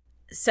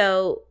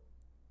 So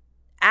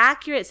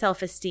accurate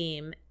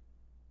self-esteem,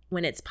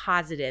 when it's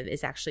positive,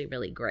 is actually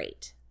really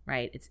great,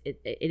 right?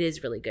 It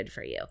is really good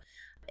for you.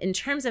 In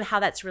terms of how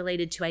that's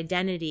related to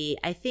identity,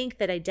 I think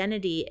that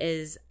identity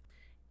is,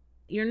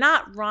 you're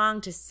not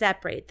wrong to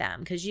separate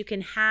them, because you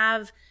can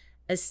have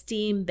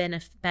esteem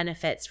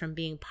benefits from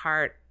being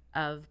part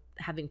of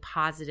having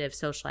positive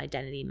social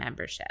identity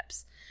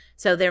memberships.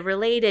 So they're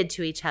related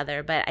to each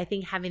other, but I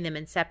think having them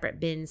in separate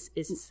bins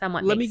is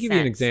somewhat Let me give you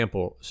an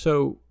example.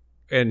 So,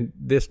 and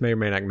this may or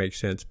may not make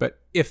sense, but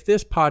if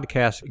this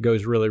podcast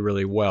goes really,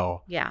 really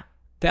well, yeah,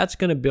 that's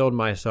going to build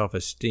my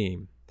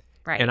self-esteem.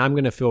 Right. And I'm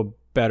going to feel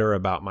better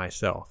about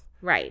myself.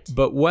 Right.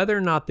 But whether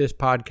or not this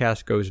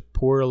podcast goes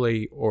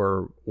poorly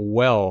or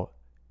well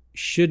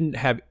shouldn't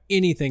have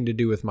anything to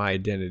do with my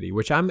identity,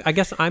 which I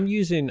guess I'm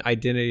using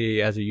identity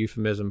as a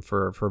euphemism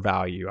for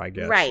value, I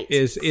guess. Right.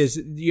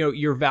 Is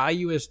your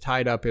value is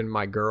tied up in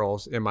my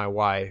girls, in my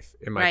wife,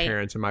 in my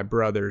parents, and my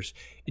brothers.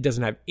 It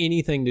doesn't have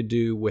anything to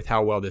do with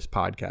how well this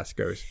podcast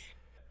goes.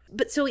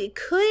 But so it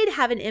could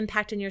have an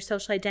impact on your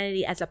social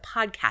identity as a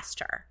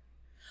podcaster,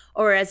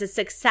 or as a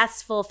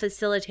successful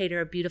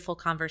facilitator of beautiful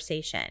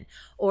conversation,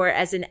 or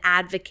as an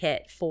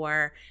advocate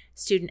for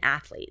student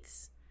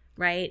athletes.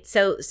 Right.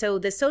 So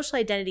the social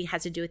identity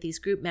has to do with these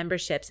group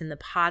memberships and the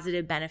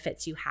positive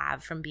benefits you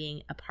have from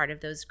being a part of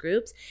those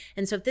groups.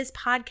 And so if this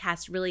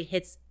podcast really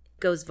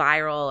goes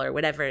viral, or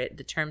whatever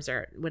the terms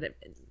are,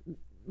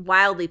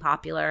 wildly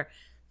popular,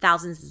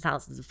 thousands and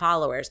thousands of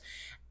followers,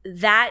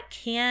 that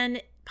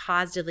can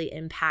positively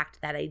impact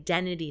that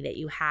identity that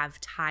you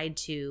have tied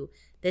to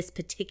this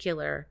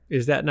particular.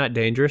 Is that not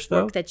dangerous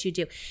though? Work that you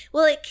do.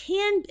 Well, it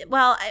can.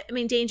 Well, I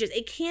mean, dangerous.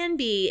 It can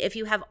be if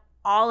you have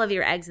all of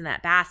your eggs in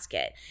that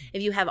basket.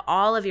 If you have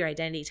all of your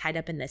identity tied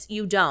up in this,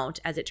 you don't,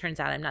 as it turns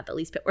out. I'm not the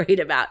least bit worried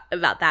about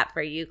that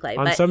for you, Clay.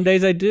 On some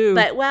days I do.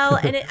 But well,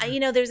 and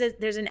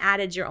there's an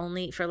adage, you're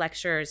only, for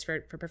lecturers, for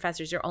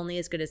professors, you're only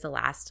as good as the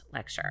last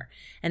lecture.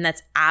 And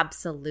that's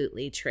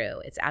absolutely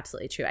true. It's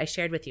absolutely true. I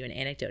shared with you an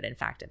anecdote, in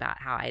fact,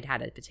 about how I'd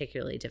had a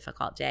particularly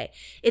difficult day.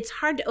 It's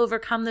hard to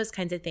overcome those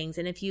kinds of things.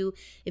 And if you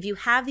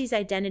have these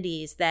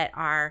identities that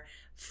are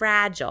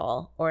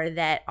fragile, or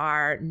that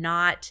are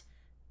not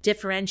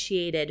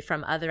differentiated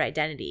from other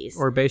identities,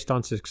 or based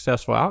on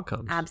successful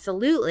outcomes,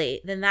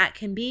 absolutely, then that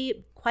can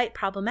be quite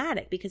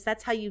problematic, because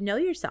that's how you know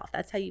yourself.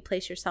 That's how you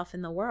place yourself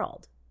in the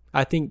world.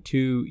 I think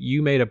too,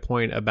 you made a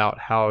point about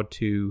how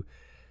to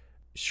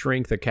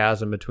shrink the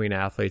chasm between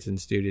athletes and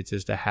students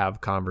is to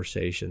have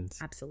conversations.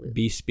 Absolutely.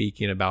 Be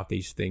speaking about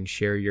these things,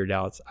 share your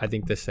doubts. I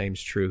think the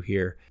same's true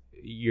here.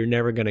 You're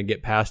never going to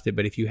get past it,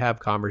 but if you have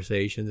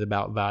conversations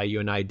about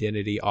value and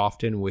identity,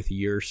 often with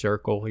your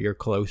circle, your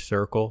close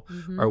circle,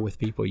 or with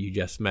people you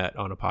just met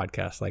on a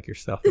podcast like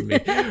yourself and me.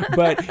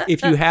 But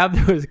if you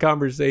have those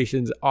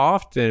conversations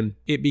often,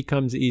 it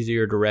becomes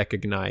easier to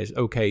recognize,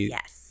 okay,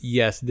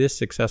 yes, this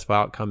successful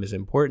outcome is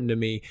important to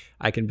me.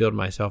 I can build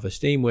my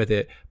self-esteem with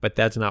it, but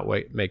that's not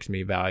what makes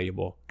me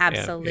valuable.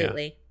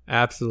 Absolutely.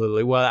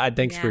 Absolutely. Well,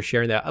 thanks for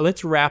sharing that.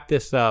 Let's wrap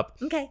this up.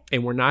 Okay.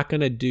 And we're not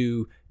going to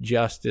do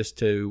justice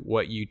to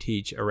what you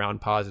teach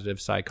around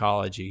positive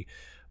psychology,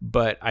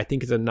 but I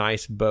think it's a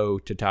nice bow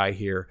to tie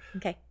here.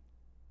 Okay.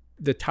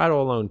 The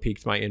title alone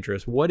piques my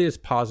interest. What is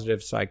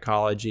positive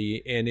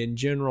psychology? And in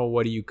general,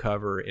 what do you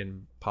cover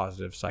in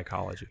positive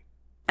psychology?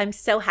 I'm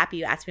so happy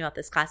you asked me about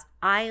this class.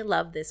 I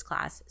love this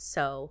class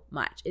so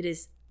much. It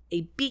is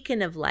a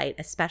beacon of light,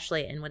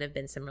 especially in what have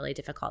been some really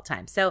difficult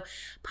times. So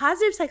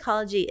positive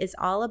psychology is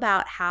all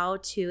about how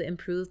to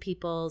improve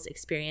people's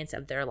experience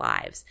of their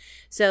lives.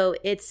 So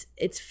it's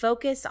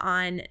focused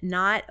on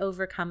not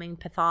overcoming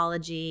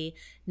pathology,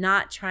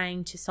 not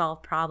trying to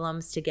solve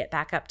problems to get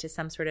back up to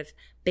some sort of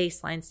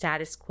baseline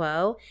status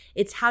quo.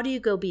 It's how do you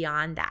go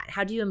beyond that?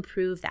 How do you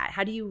improve that?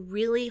 How do you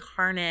really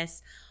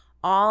harness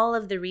all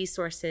of the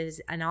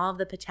resources and all of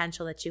the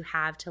potential that you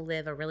have to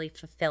live a really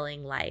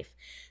fulfilling life?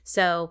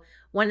 So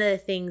one of the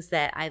things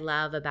that I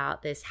love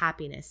about this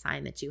happiness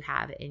sign that you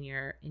have in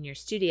your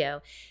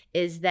studio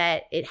is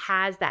that it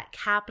has that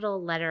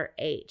capital letter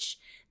H,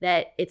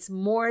 that it's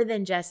more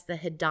than just the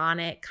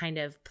hedonic kind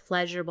of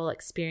pleasurable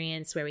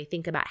experience where we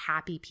think about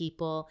happy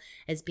people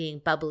as being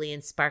bubbly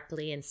and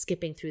sparkly and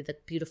skipping through the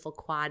beautiful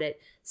quad at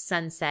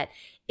sunset.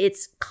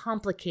 It's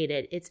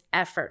complicated, it's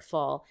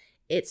effortful,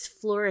 it's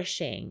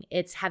flourishing,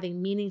 it's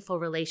having meaningful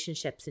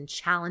relationships and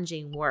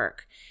challenging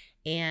work,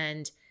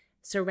 and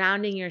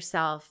surrounding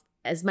yourself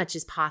as much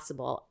as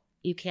possible.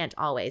 You can't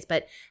always,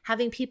 but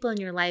having people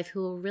in your life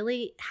who will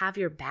really have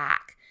your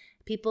back.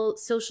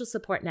 Social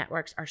support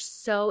networks are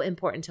so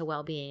important to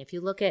well-being. If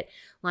you look at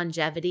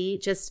longevity,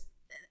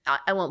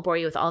 I won't bore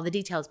you with all the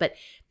details, but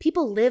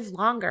people live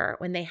longer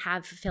when they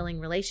have fulfilling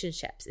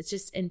relationships. It's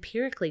just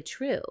empirically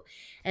true.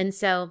 And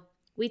so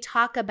we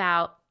talk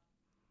about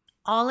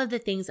all of the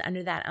things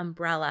under that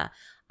umbrella: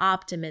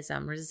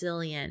 optimism,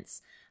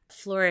 resilience,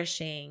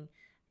 flourishing,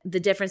 the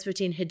difference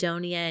between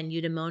hedonia and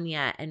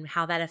eudaimonia, and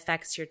how that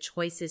affects your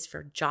choices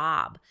for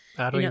job.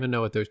 I don't even know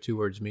what those two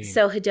words mean.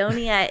 So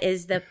hedonia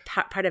is the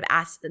part of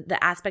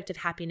the aspect of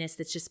happiness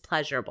that's just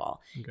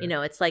pleasurable. Okay.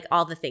 It's like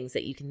all the things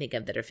that you can think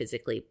of that are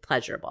physically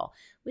pleasurable.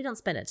 We don't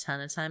spend a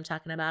ton of time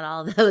talking about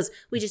all of those.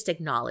 We just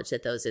acknowledge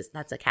that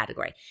that's a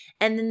category.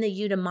 And then the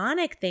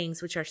eudaimonic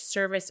things, which are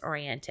service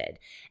oriented,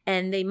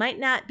 and they might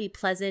not be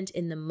pleasant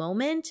in the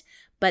moment,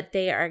 but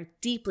they are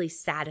deeply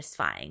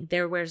satisfying.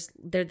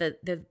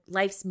 The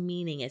life's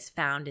meaning is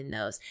found in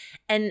those.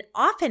 And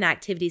often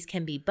activities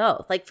can be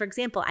both. Like, for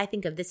example, I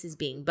think of this as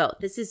being both.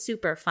 This is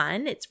super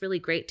fun. It's really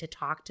great to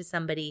talk to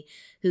somebody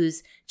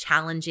who's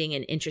challenging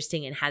and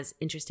interesting and has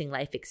interesting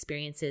life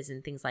experiences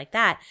and things like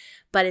that.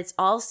 But it's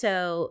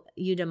also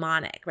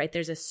eudaimonic, right?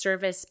 There's a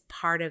service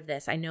part of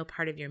this. I know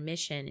part of your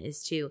mission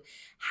is to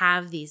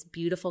have these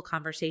beautiful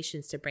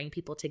conversations to bring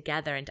people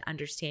together and to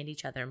understand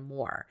each other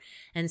more.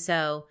 And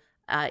so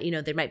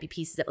there might be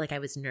pieces that, like, I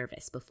was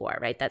nervous before,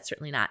 right? That's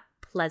certainly not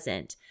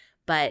pleasant,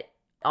 but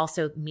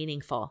also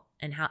meaningful.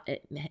 And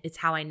it's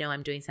how I know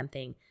I'm doing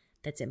something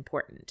that's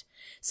important.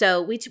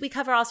 So we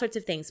cover all sorts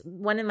of things.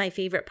 One of my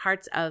favorite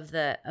parts of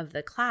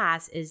the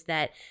class is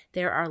that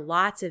there are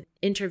lots of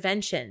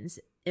interventions,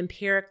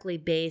 empirically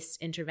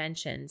based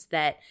interventions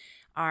that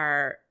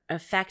are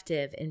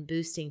effective in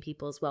boosting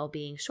people's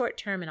well-being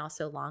short-term and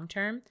also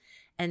long-term.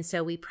 And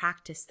so we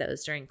practice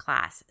those during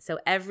class. So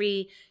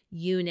every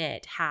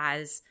unit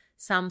has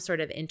some sort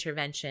of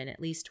intervention,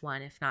 at least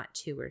one, if not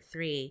two or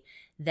three,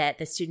 that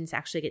the students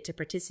actually get to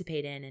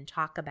participate in and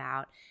talk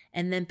about,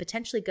 and then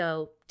potentially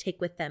go take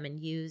with them and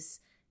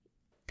use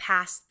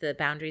past the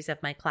boundaries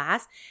of my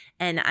class.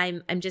 And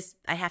I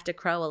have to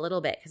crow a little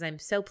bit because I'm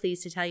so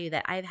pleased to tell you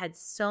that I've had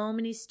so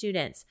many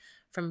students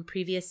from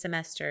previous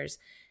semesters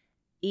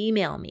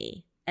email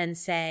me and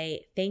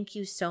say, thank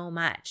you so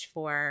much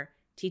for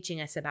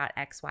teaching us about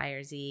X, Y,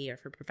 or Z, or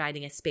for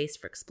providing a space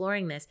for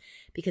exploring this,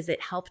 because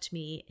it helped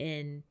me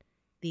in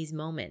these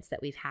moments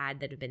that we've had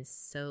that have been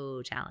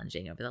so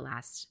challenging over the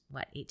last,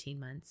 18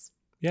 months.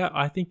 Yeah,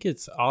 I think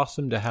it's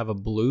awesome to have a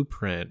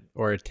blueprint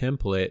or a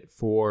template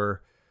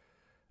for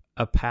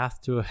a path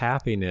to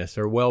happiness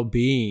or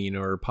well-being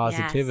or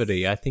positivity.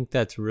 Yes. I think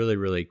that's really,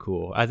 really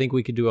cool. I think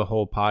we could do a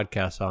whole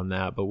podcast on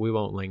that, but we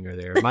won't linger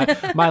there.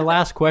 My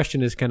last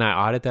question is, can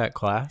I audit that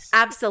class?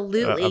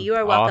 Absolutely. You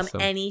are welcome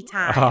awesome.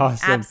 Anytime.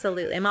 Awesome.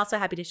 Absolutely. I'm also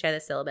happy to share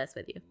the syllabus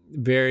with you.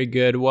 Very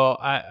good. Well,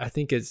 I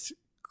think it's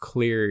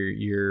clear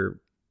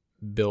you're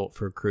built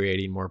for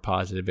creating more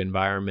positive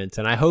environments,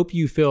 and I hope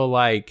you feel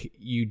like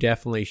you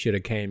definitely should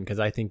have came, because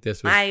I think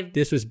this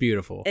was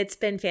beautiful. It's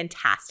been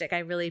fantastic. I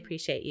really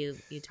appreciate you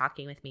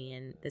talking with me,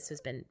 and this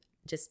has been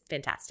just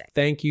fantastic.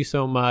 Thank you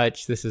so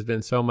much. This has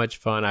been so much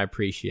fun. I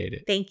appreciate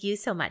it. Thank you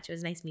so much. It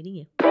was nice meeting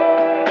you.